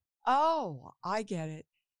 Oh, I get it.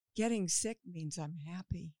 Getting sick means I'm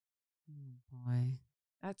happy. Oh, boy.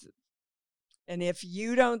 And if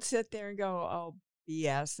you don't sit there and go, oh,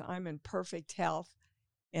 BS, I'm in perfect health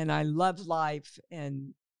and I love life,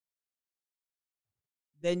 and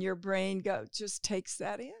then your brain just takes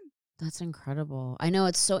that in. That's incredible. I know,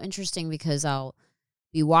 it's so interesting because I'll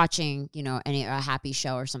be watching, you know, a happy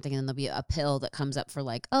show or something, and then there'll be a pill that comes up for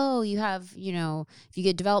like, oh, you have, you know, if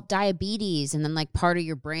you develop diabetes, and then like part of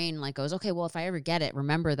your brain like goes, okay, well, if I ever get it,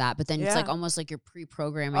 remember that. But then it's like almost like you're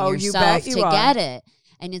pre-programming yourself to get it.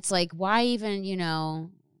 And it's like, why even, you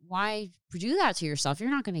know, why do that to yourself? You're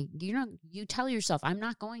not going to, you tell yourself, I'm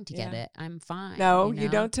not going to get it. I'm fine. No, you know? you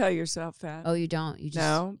don't tell yourself that. Oh, you don't? You just,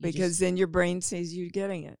 no, because then your brain sees you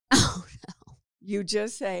getting it. Oh, no. You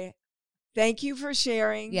just say, thank you for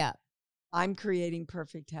sharing. Yeah. I'm creating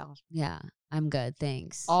perfect health. Yeah. I'm good.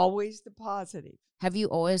 Thanks. Always the positive. Have you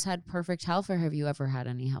always had perfect health, or have you ever had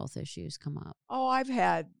any health issues come up? Oh, I've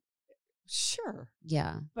had, sure.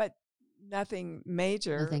 Yeah. But nothing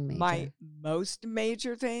major. Nothing major. My most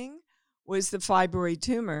major thing was the fibroid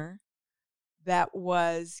tumor that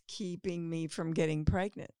was keeping me from getting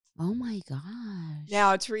pregnant. Oh, my gosh.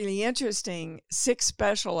 Now, it's really interesting. 6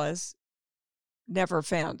 specialists never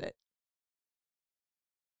found it.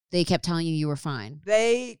 They kept telling you were fine.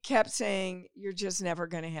 They kept saying, you're just never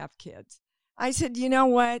going to have kids. I said, you know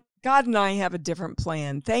what? God and I have a different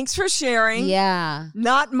plan. Thanks for sharing. Yeah.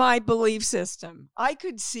 Not my belief system. I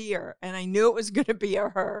could see her, and I knew it was going to be a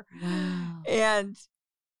her. Wow. And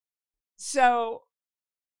so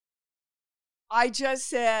I just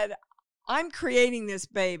said, I'm creating this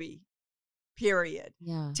baby, period.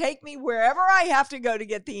 Yeah. Take me wherever I have to go to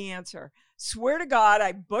get the answer. Swear to God,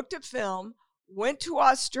 I booked a film, went to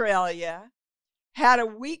Australia, had a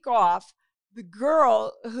week off. The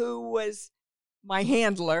girl who was my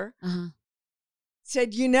handler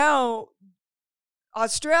said, you know,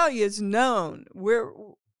 Australia is known. We're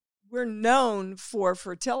known for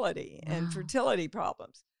fertility and fertility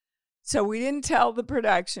problems. So we didn't tell the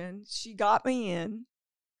production. She got me in.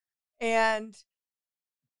 And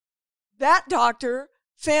that doctor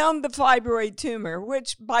found the fibroid tumor,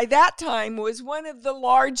 which by that time was one of the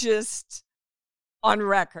largest on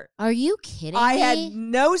record. Are you kidding me? I had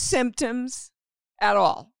no symptoms at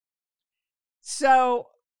all. So,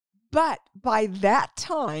 but by that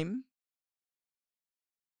time,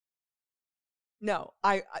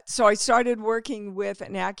 I started working with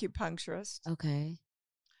an acupuncturist. Okay.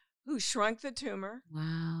 Who shrunk the tumor.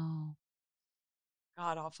 Wow.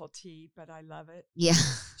 God awful tea, but I love it. Yeah.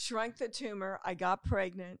 Shrunk the tumor. I got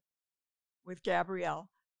pregnant with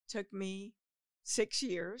Gabrielle. Took me 6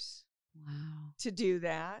 years. Wow. To do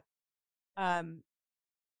that.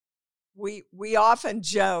 We often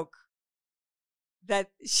joke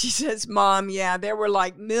that she says, Mom, yeah, there were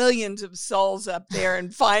like millions of souls up there.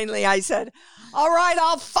 And finally I said, all right,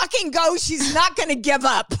 I'll fucking go. She's not going to give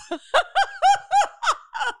up.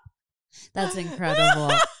 That's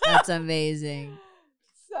incredible. That's amazing.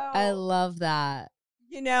 So, I love that.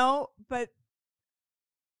 You know, but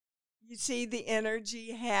you see, the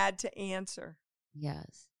energy had to answer.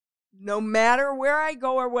 Yes. No matter where I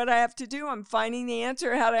go or what I have to do, I'm finding the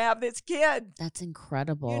answer how to have this kid. That's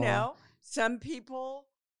incredible. You know, some people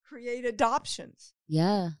create adoptions.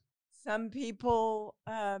 Yeah. Some people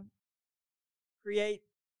create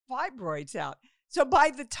fibroids out. So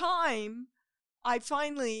by the time I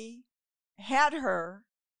finally had her,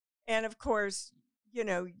 and of course, you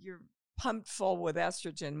know, you're pumped full with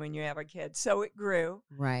estrogen when you have a kid, so it grew.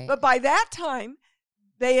 Right. But by that time,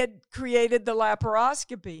 they had created the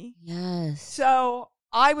laparoscopy. Yes. So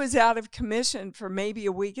I was out of commission for maybe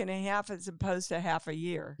a week and a half as opposed to half a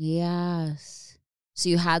year. Yes. So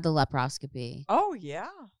you had the laparoscopy. Oh, yeah.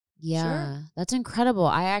 Yeah. Sure. That's incredible.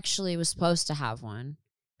 I actually was supposed to have one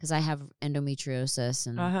because I have endometriosis,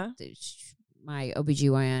 and my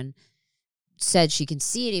OBGYN said she can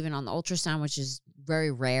see it even on the ultrasound, which is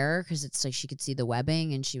very rare because it's like she could see the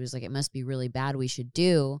webbing, and she was like, it must be really bad. We should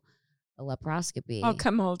do a laparoscopy. Oh,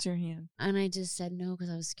 come hold your hand. And I just said no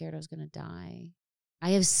because I was scared I was going to die.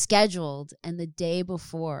 I have scheduled, and the day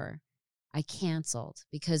before I canceled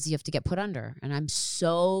because you have to get put under, and I'm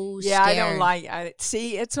so scared. Yeah, I don't like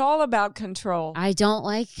see, it's all about control. I don't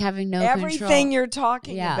like having no Everything control. you're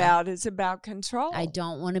talking about is about control. I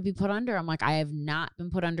don't want to be put under. I'm like, I have not been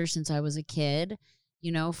put under since I was a kid,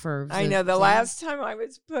 you know, I know the last time I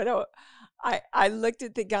was put I looked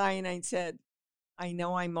at the guy and I said, I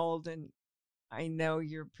know I'm old and I know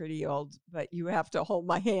you're pretty old, but you have to hold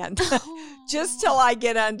my hand just till I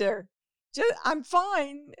get under. I'm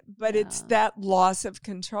fine, but it's that loss of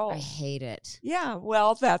control. I hate it. Yeah,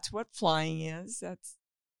 well, that's what flying is.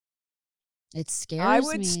 It scares me. I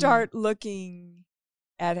would me. start looking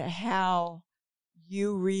at how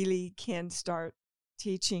you really can start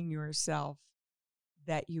teaching yourself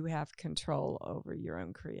that you have control over your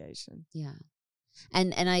own creation. Yeah.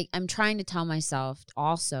 And I'm trying to tell myself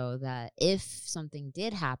also that if something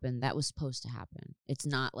did happen, that was supposed to happen. It's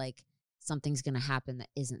not like something's going to happen that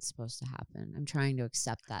isn't supposed to happen. I'm trying to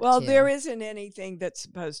accept that. Well, too. there isn't anything that's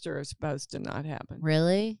supposed to not happen.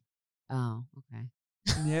 Really? Oh, okay.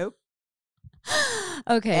 Nope.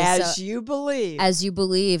 Okay. As so, you believe. as you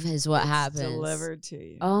believe is what it's happens. delivered to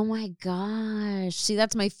you. Oh my gosh. See,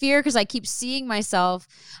 that's my fear because I keep seeing myself.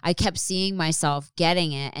 I kept seeing myself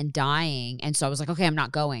getting it and dying. And so I was like, okay, I'm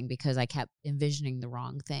not going because I kept envisioning the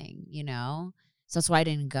wrong thing, you know? So that's why I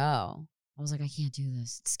didn't go. I was like, I can't do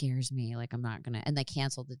this. It scares me. Like, I'm not going to. And they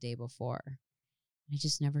canceled the day before. I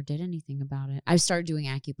just never did anything about it. I started doing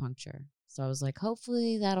acupuncture. So I was like,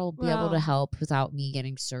 hopefully that'll be able to help without me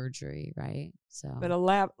getting surgery, right? So, But a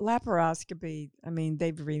laparoscopy, I mean,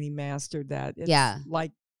 they've really mastered that. It's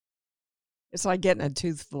like it's like getting a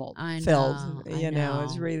tooth filled. I It's know.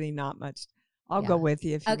 really not much. I'll go with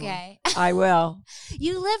you if you want. I will.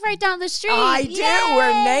 You live right down the street. I do.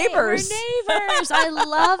 We're neighbors. We're neighbors. I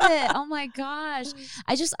love it. Oh my gosh.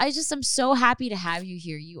 I just am so happy to have you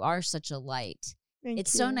here. You are such a light.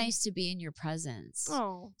 It's so nice to be in your presence.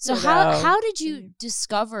 Oh. So how did you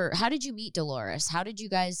discover, how did you meet Dolores? How did you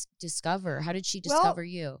guys discover? How did she discover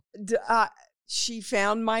you? She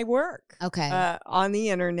found my work. Okay. On the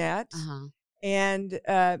internet. Uh-huh. And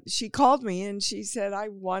she called me and she said, I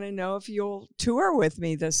want to know if you'll tour with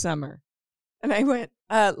me this summer. And I went,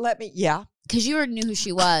 yeah. Because you already knew who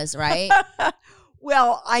she was, right?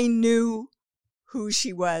 Well, I knew who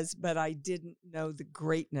she was, but I didn't know the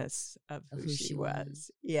greatness of who she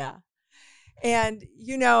was. Yeah. And,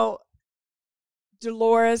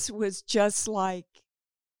 Dolores was just like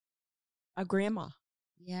a grandma.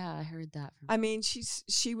 Yeah, I heard that. I mean,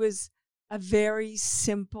 she was a very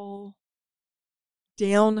simple,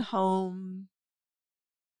 down home,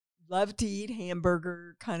 love to eat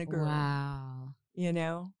hamburger kind of girl. Wow.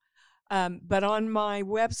 But on my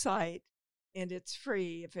website, and it's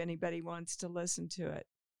free if anybody wants to listen to it,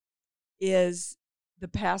 is the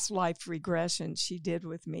past life regression she did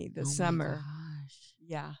with me this summer. My gosh.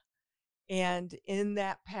 Yeah. And in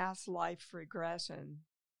that past life regression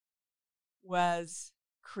was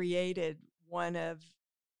created one of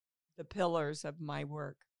the pillars of my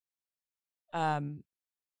work.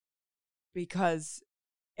 Because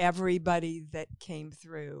everybody that came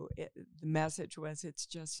through, the message was, it's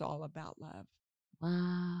just all about love.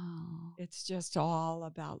 Wow. It's just all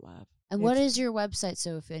about love. And what is your website?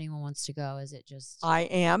 So if anyone wants to go, is it just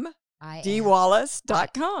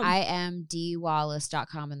IamDWallace.com.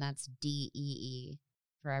 IamDWallace.com, and that's DEE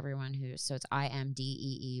for everyone so it's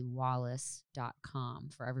IamDEEWallace.com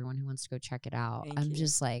for everyone who wants to go check it out. I'm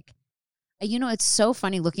just like, it's so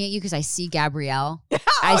funny looking at you because I see Gabrielle.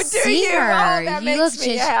 I see her. Oh, that makes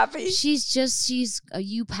me happy.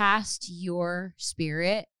 You passed your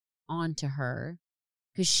spirit onto her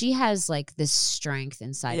because she has like this strength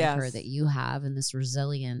inside of her that you have and this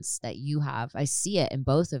resilience that you have. I see it in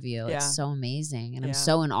both of you. Yeah. It's so amazing. And I'm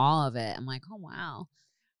so in awe of it. I'm like, oh, wow.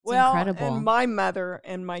 It's incredible. And my mother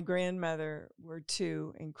and my grandmother were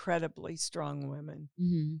two incredibly strong women.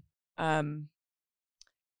 Mm-hmm.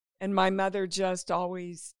 And my mother just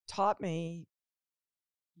always taught me,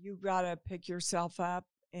 you got to pick yourself up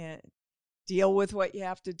and deal with what you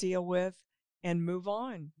have to deal with and move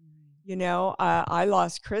on. I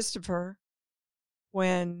lost Christopher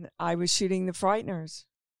when I was shooting The Frighteners.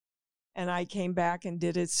 And I came back and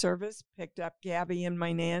did his service, picked up Gabby and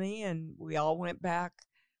my nanny, and we all went back.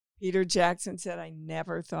 Peter Jackson said, I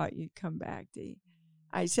never thought you'd come back, Dee.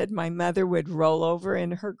 I said my mother would roll over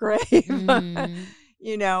in her grave. Mm.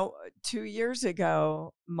 2 years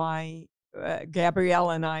ago, my Gabrielle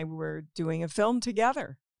and I were doing a film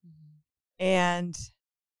together. Mm-hmm. And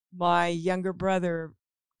my younger brother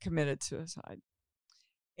committed suicide.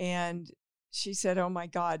 And she said, oh, my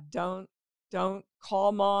God, don't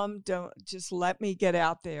call Mom. Don't just let me get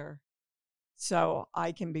out there so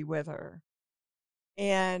I can be with her.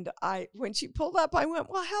 And when she pulled up, I went,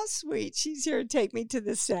 well, how sweet. She's here to take me to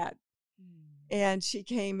the set. And she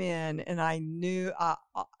came in, and I knew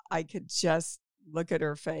I could just look at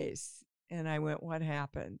her face. And I went, what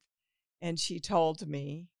happened? And she told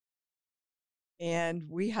me. And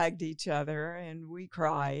we hugged each other, and we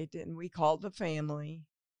cried, and we called the family.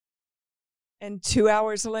 And 2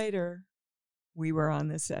 hours later, we were on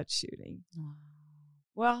the set shooting. Wow.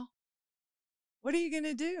 Well, what are you going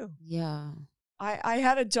to do? Yeah. I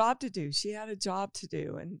had a job to do. She had a job to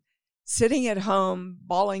do. And sitting at home,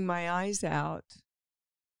 bawling my eyes out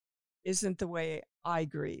isn't the way I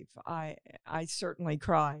grieve. I certainly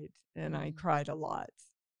cried, and I cried a lot.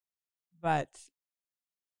 But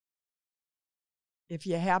if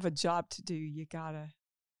you have a job to do, you gotta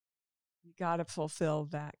fulfill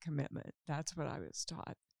that commitment. That's what I was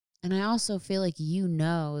taught. And I also feel like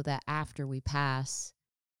that after we pass,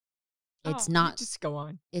 it's you not just go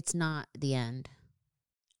on. It's not the end.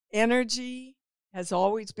 Energy has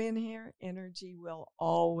always been here. Energy will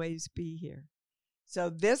always be here. So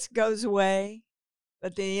this goes away,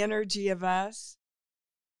 but the energy of us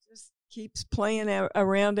just keeps playing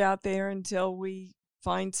around out there until we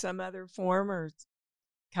find some other form or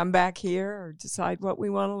come back here or decide what we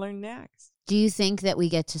want to learn next. Do you think that we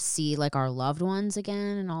get to see like our loved ones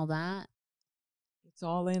again and all that? It's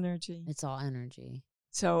all energy. It's all energy.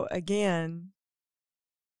 So again,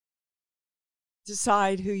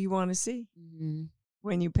 decide who you want to see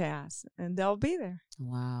when you pass, and they'll be there.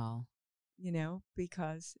 Wow.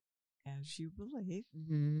 Because as you believe,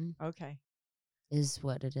 okay, is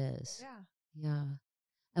what it is. Yeah. Yeah.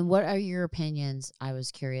 And what are your opinions? I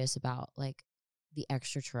was curious about like the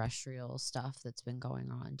extraterrestrial stuff that's been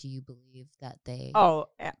going on. Do you believe that they? Oh,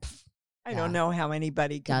 I don't know how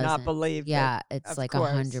anybody could not believe. Yeah, it's like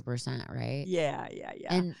 100%, right? Yeah.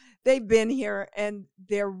 And they've been here, and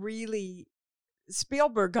they're really.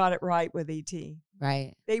 Spielberg got it right with E.T.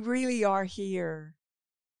 Right. They really are here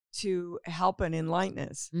to help and enlighten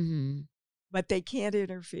us, but they can't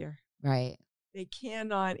interfere. Right. They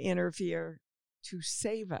cannot interfere to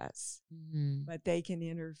save us, but they can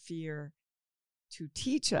interfere to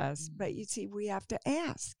teach us. But you see, we have to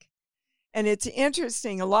ask. And it's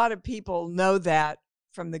interesting. A lot of people know that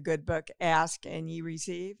from the good book, Ask and Ye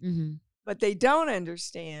Receive. But they don't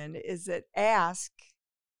understand is that ask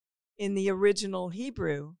in the original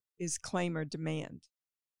Hebrew is claim or demand.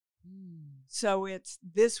 So it's,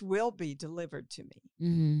 this will be delivered to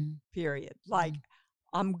me, period. Like,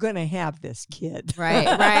 I'm going to have this kid.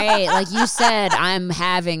 Right. Like you said, I'm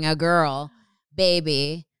having a girl,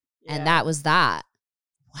 baby, and that was that.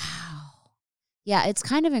 Wow. Yeah, it's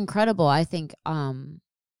kind of incredible, I think,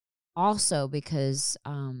 also because,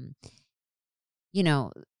 I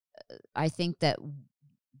think that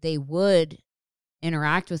they would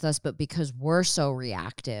interact with us, but because we're so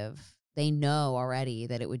reactive, they know already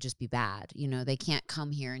that it would just be bad. They can't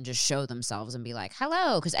come here and just show themselves and be like,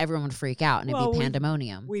 hello, because everyone would freak out and it'd be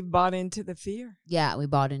pandemonium. We've bought into the fear. Yeah, we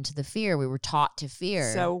bought into the fear. We were taught to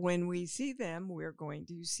fear. So when we see them, we're going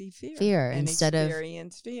to see fear. And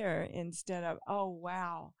experience fear instead of, oh,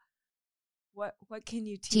 wow. What can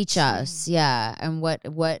you teach us? me? Yeah. And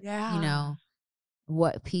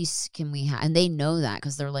what peace can we have? And they know that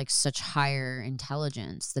because they're like such higher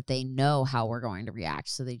intelligence that they know how we're going to react.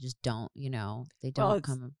 So they just don't, they don't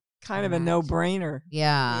come. Kind of a no-brainer.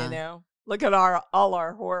 Yeah. Look at all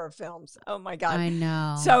our horror films. Oh my God. I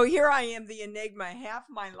know. So here I am, the enigma. Half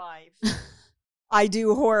my life, I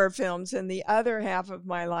do horror films, and the other half of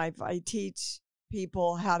my life, I teach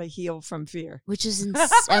people how to heal from fear. Which is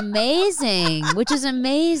amazing.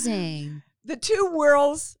 The two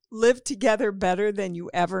worlds live together better than you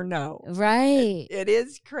ever know. Right. It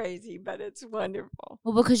is crazy, but it's wonderful.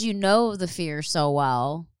 Well, because you know the fear so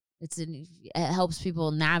well. It helps people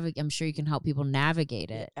navigate. I'm sure you can help people navigate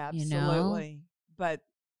it. Absolutely. But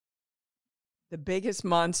the biggest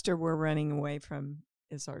monster we're running away from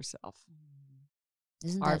is ourselves.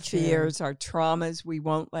 Isn't our that true? Fears, our traumas we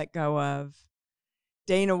won't let go of.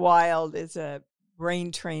 Dana Wilde is a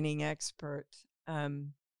brain training expert.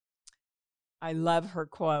 I love her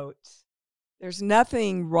quote. There's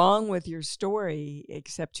nothing wrong with your story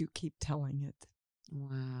except you keep telling it.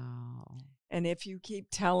 Wow. And if you keep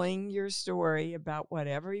telling your story about what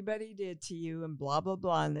everybody did to you and blah, blah,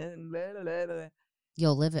 blah, and then blah, blah, blah,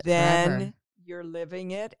 you'll live it then forever. You're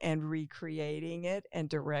living it and recreating it and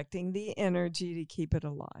directing the energy to keep it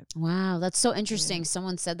alive. Wow, that's so interesting. Yeah.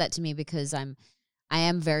 Someone said that to me because I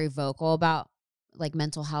am very vocal about like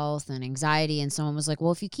mental health and anxiety, and someone was like,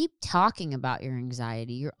 well, if you keep talking about your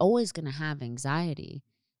anxiety, you're always going to have anxiety.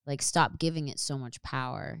 Like, stop giving it so much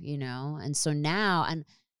power, And so now, and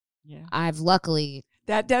I've luckily...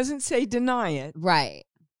 That doesn't say deny it. Right.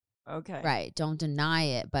 Okay. Right. Don't deny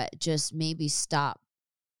it, but just maybe start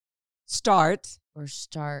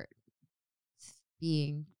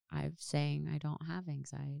being, I'm saying I don't have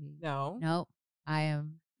anxiety. No. Nope. I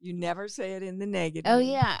am. You never say it in the negative. Oh,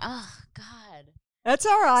 yeah. Oh, God. That's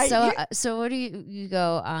all right. So what do you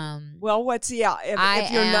go? Well, what's the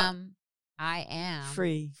if you're not? I am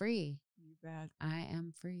free. You bet. I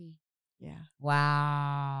am free. Yeah.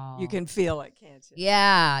 Wow. You can feel it, can't you?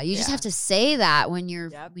 Yeah. You just have to say that when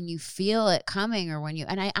when you feel it coming, or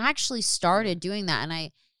and I actually started doing that, and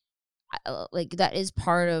I like that is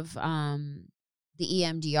part of the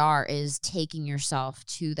EMDR is taking yourself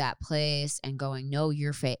to that place and going, no,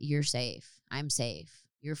 you're safe. I'm safe.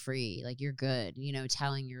 You're free. Like, you're good.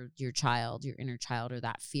 Telling your child, your inner child, or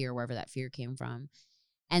that fear, wherever that fear came from.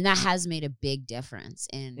 And that has made a big difference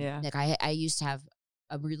in, Yeah. like, I used to have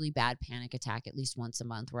a really bad panic attack at least once a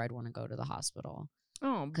month where I'd want to go to the hospital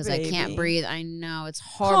Oh, because I can't baby. breathe. I know, it's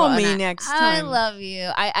horrible. Call me And next I time. love you.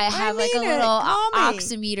 I have like a mean it. little Call me.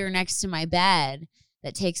 oximeter next to my bed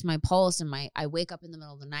that takes my pulse, and I wake up in the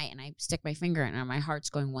middle of the night and I stick my finger in it and my heart's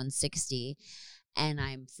going 160 and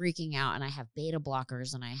I'm freaking out, and I have beta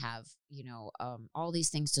blockers and I have, all these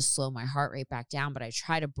things to slow my heart rate back down, but I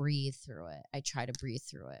try to breathe through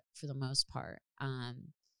it for the most part.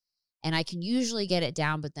 And I can usually get it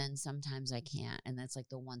down, but then sometimes I can't. And that's like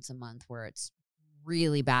the once a month where it's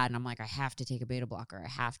really bad. And I'm like, I have to take a beta blocker. I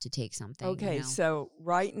have to take something. Okay, so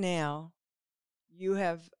right now, you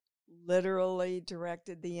have literally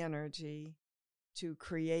directed the energy to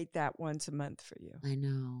create that once a month for you. I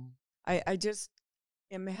know. I just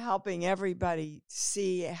am helping everybody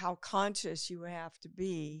see how conscious you have to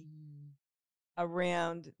be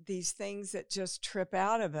around these things that just trip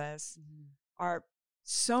out of us are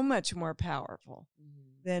so much more powerful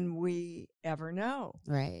than we ever know.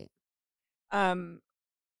 Right. And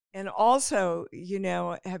also,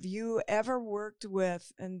 have you ever worked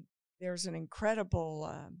with, and there's an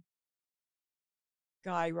incredible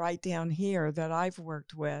guy right down here that I've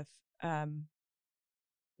worked with,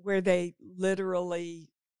 where they literally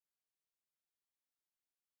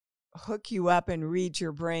hook you up and read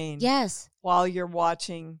your brain Yes. while you're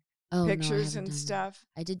watching Oh, pictures no, I and haven't done stuff.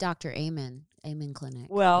 that. I did Dr. Amen Clinic.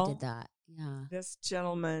 Well, I did that. Yeah. This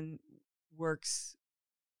gentleman works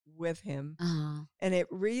with him. Uh-huh. And it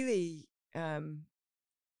really,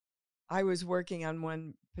 I was working on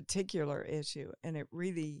one particular issue, and it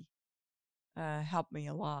really helped me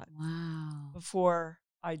a lot. Wow. Before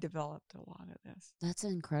I developed a lot of this. That's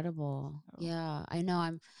incredible. So. Yeah. I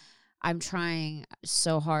know I'm trying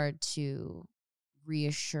so hard to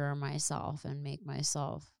reassure myself and make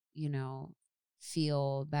myself,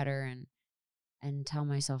 feel better and tell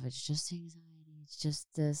myself it's just anxiety. It's just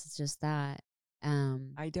this, it's just that.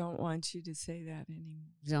 I don't want you to say that anymore.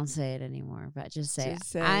 Don't say it anymore, but just say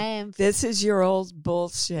I am. This is your old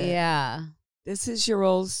bullshit. Yeah. This is your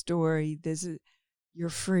old story. You're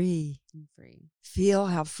free. I'm free. Feel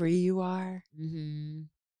how free you are. Mm-hmm.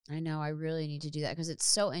 I know. I really need to do that because it's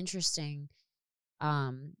so interesting.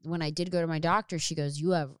 When I did go to my doctor, she goes,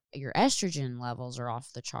 your estrogen levels are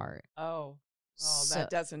off the chart. Oh, well, that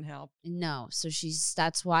doesn't help. No. So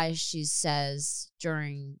that's why she says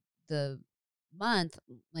during the month,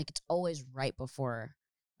 like it's always right before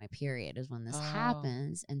my period is when this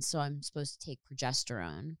happens. And so I'm supposed to take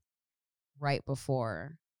progesterone right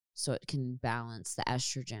before so it can balance the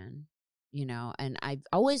estrogen, and I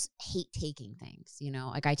always hate taking things,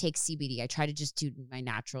 like I take CBD. I try to just do my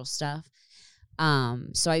natural stuff.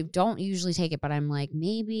 So I don't usually take it, but I'm like,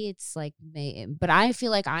 maybe it's like, but I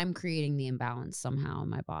feel like I'm creating the imbalance somehow in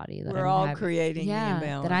my body. That We're all creating the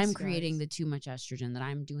imbalance. That I'm creating the too much estrogen, that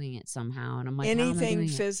I'm doing it somehow. And I'm like, anything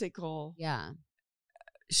physical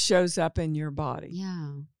shows up in your body.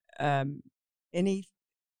 Yeah.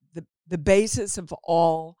 The basis of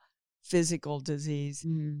all physical disease,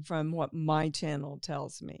 from what my channel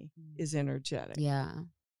tells me, is energetic. Yeah.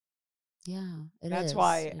 Yeah. That's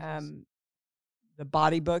why the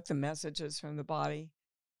body book, the messages from the body,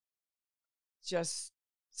 just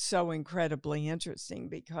so incredibly interesting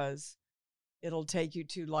because it'll take you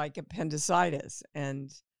to like appendicitis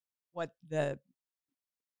and what the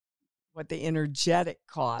energetic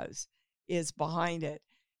cause is behind it.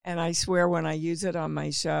 And I swear when I use it on my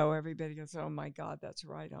show, everybody goes, oh, my God, that's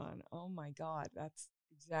right on. Oh, my God, that's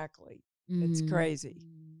exactly. It's crazy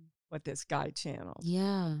what this guy channels.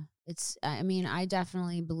 Yeah. I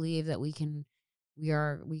definitely believe that we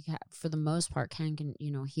for the most part can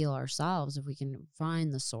heal ourselves if we can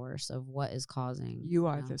find the source of what is causing. You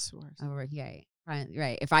are the source. Oh, right.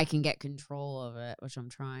 Right. If I can get control of it, which I'm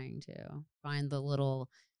trying to find the little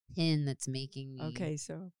pin that's making me. Okay.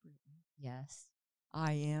 So. Yes.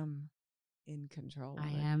 I am in control.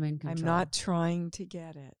 I am in control. I'm not trying to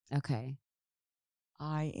get it. Okay.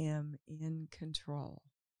 I am in control.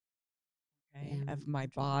 Okay. Of my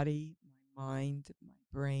body, my mind, my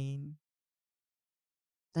brain.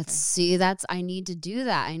 I need to do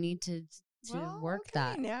that. I need to work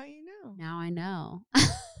that. Now you know. Now I know.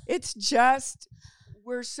 It's just,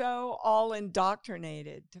 we're so all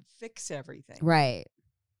indoctrinated to fix everything. Right.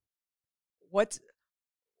 What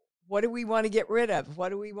do we want to get rid of? What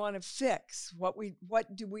do we want to fix? What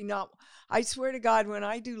do we not? I swear to God, when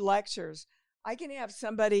I do lectures, I can have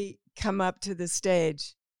somebody come up to the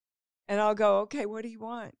stage and I'll go, okay, what do you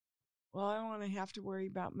want? Well, I don't want to have to worry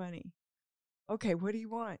about money. Okay, what do you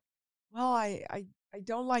want? Well, I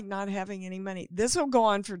don't like not having any money. This will go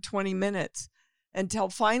on for 20 minutes. until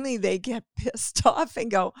finally they get pissed off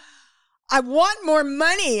and go, I want more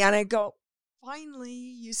money. And I go, finally,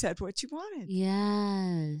 you said what you wanted.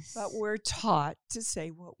 Yes. But we're taught to say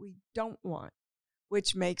what we don't want,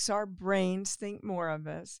 which makes our brains think more of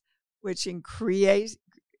us, which increases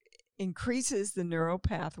the neural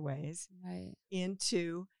pathways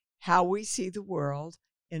into how we see the world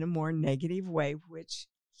in a more negative way, which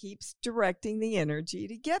keeps directing the energy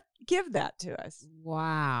to give that to us.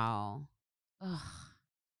 Wow. Ugh.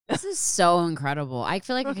 This is so incredible. I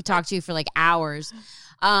feel like I could talk to you for like hours.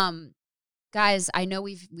 Guys, I know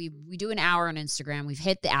we do an hour on Instagram. We've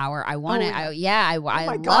hit the hour. I want to. I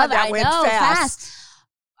love that it. went I know fast.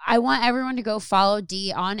 I want everyone to go follow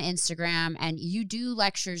Dee on Instagram, and you do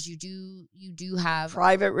lectures. You do have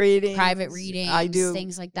private readings. I do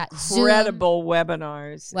things like that. Incredible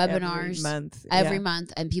webinars every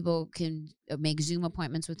month, and people can make Zoom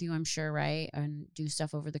appointments with you. I'm sure, right, and do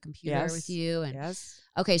stuff over the computer with you. And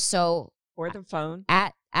okay, so or the phone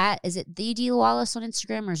at is it the Dee Wallace on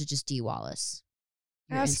Instagram, or is it just Dee Wallace?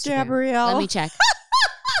 Ask Gabrielle. Let me check.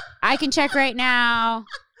 I can check right now.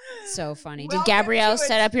 So funny. Did Gabrielle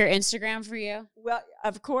set up your Instagram for you? Well,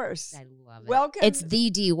 of course. I love it. Welcome. It's the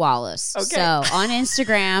Dee Wallace. Okay. So on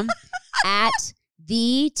Instagram at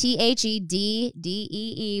the THEDDEE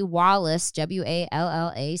Wallace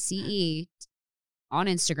WALLACE on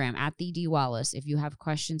Instagram at the Dee Wallace. If you have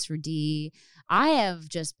questions for Dee, I have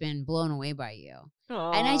just been blown away by you.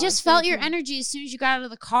 Aww, and I just felt your energy as soon as you got out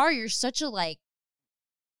of the car. You're such a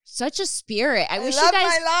spirit. I wish love you guys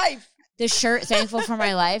my life. The shirt, thankful for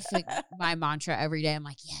my life, like my mantra every day. I'm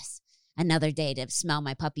like, yes, another day to smell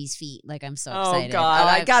my puppy's feet. Like, I'm so excited. Oh God,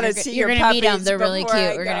 I gotta see your puppies. You're gonna meet them. They're really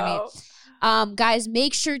cute. We're gonna meet. Guys,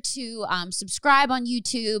 make sure to subscribe on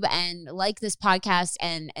YouTube and like this podcast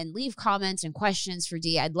and leave comments and questions for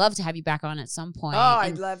Dee. I'd love to have you back on at some point. Oh,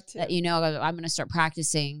 I'd love to. I'm gonna start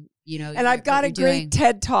practicing. And I've got a great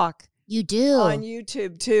TED Talk. You do? On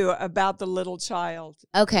YouTube, too, about the little child.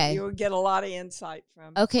 Okay. You will get a lot of insight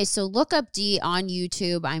from. Okay, so look up Dee on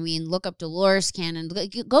YouTube. I mean, look up Dolores Cannon.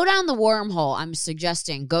 Go down the wormhole, I'm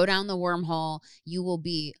suggesting. Go down the wormhole. You will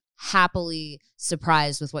be happily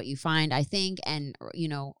surprised with what you find, I think. And,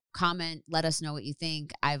 comment, let us know what you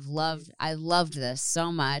think. I loved this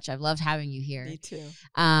so much. I've loved having you here. Me too.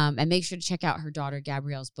 And make sure to check out her daughter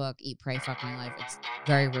Gabrielle's book, Eat, Pray, Fuck My Life. It's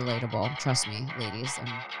very relatable. Trust me, ladies and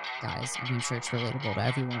guys. I'm sure it's relatable to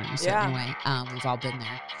everyone in a certain way. We've all been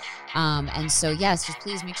there. And so, yes, just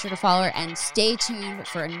please make sure to follow her and stay tuned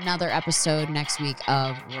for another episode next week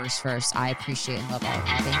of Worst First. I appreciate and love all of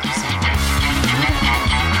you. Thank you so much.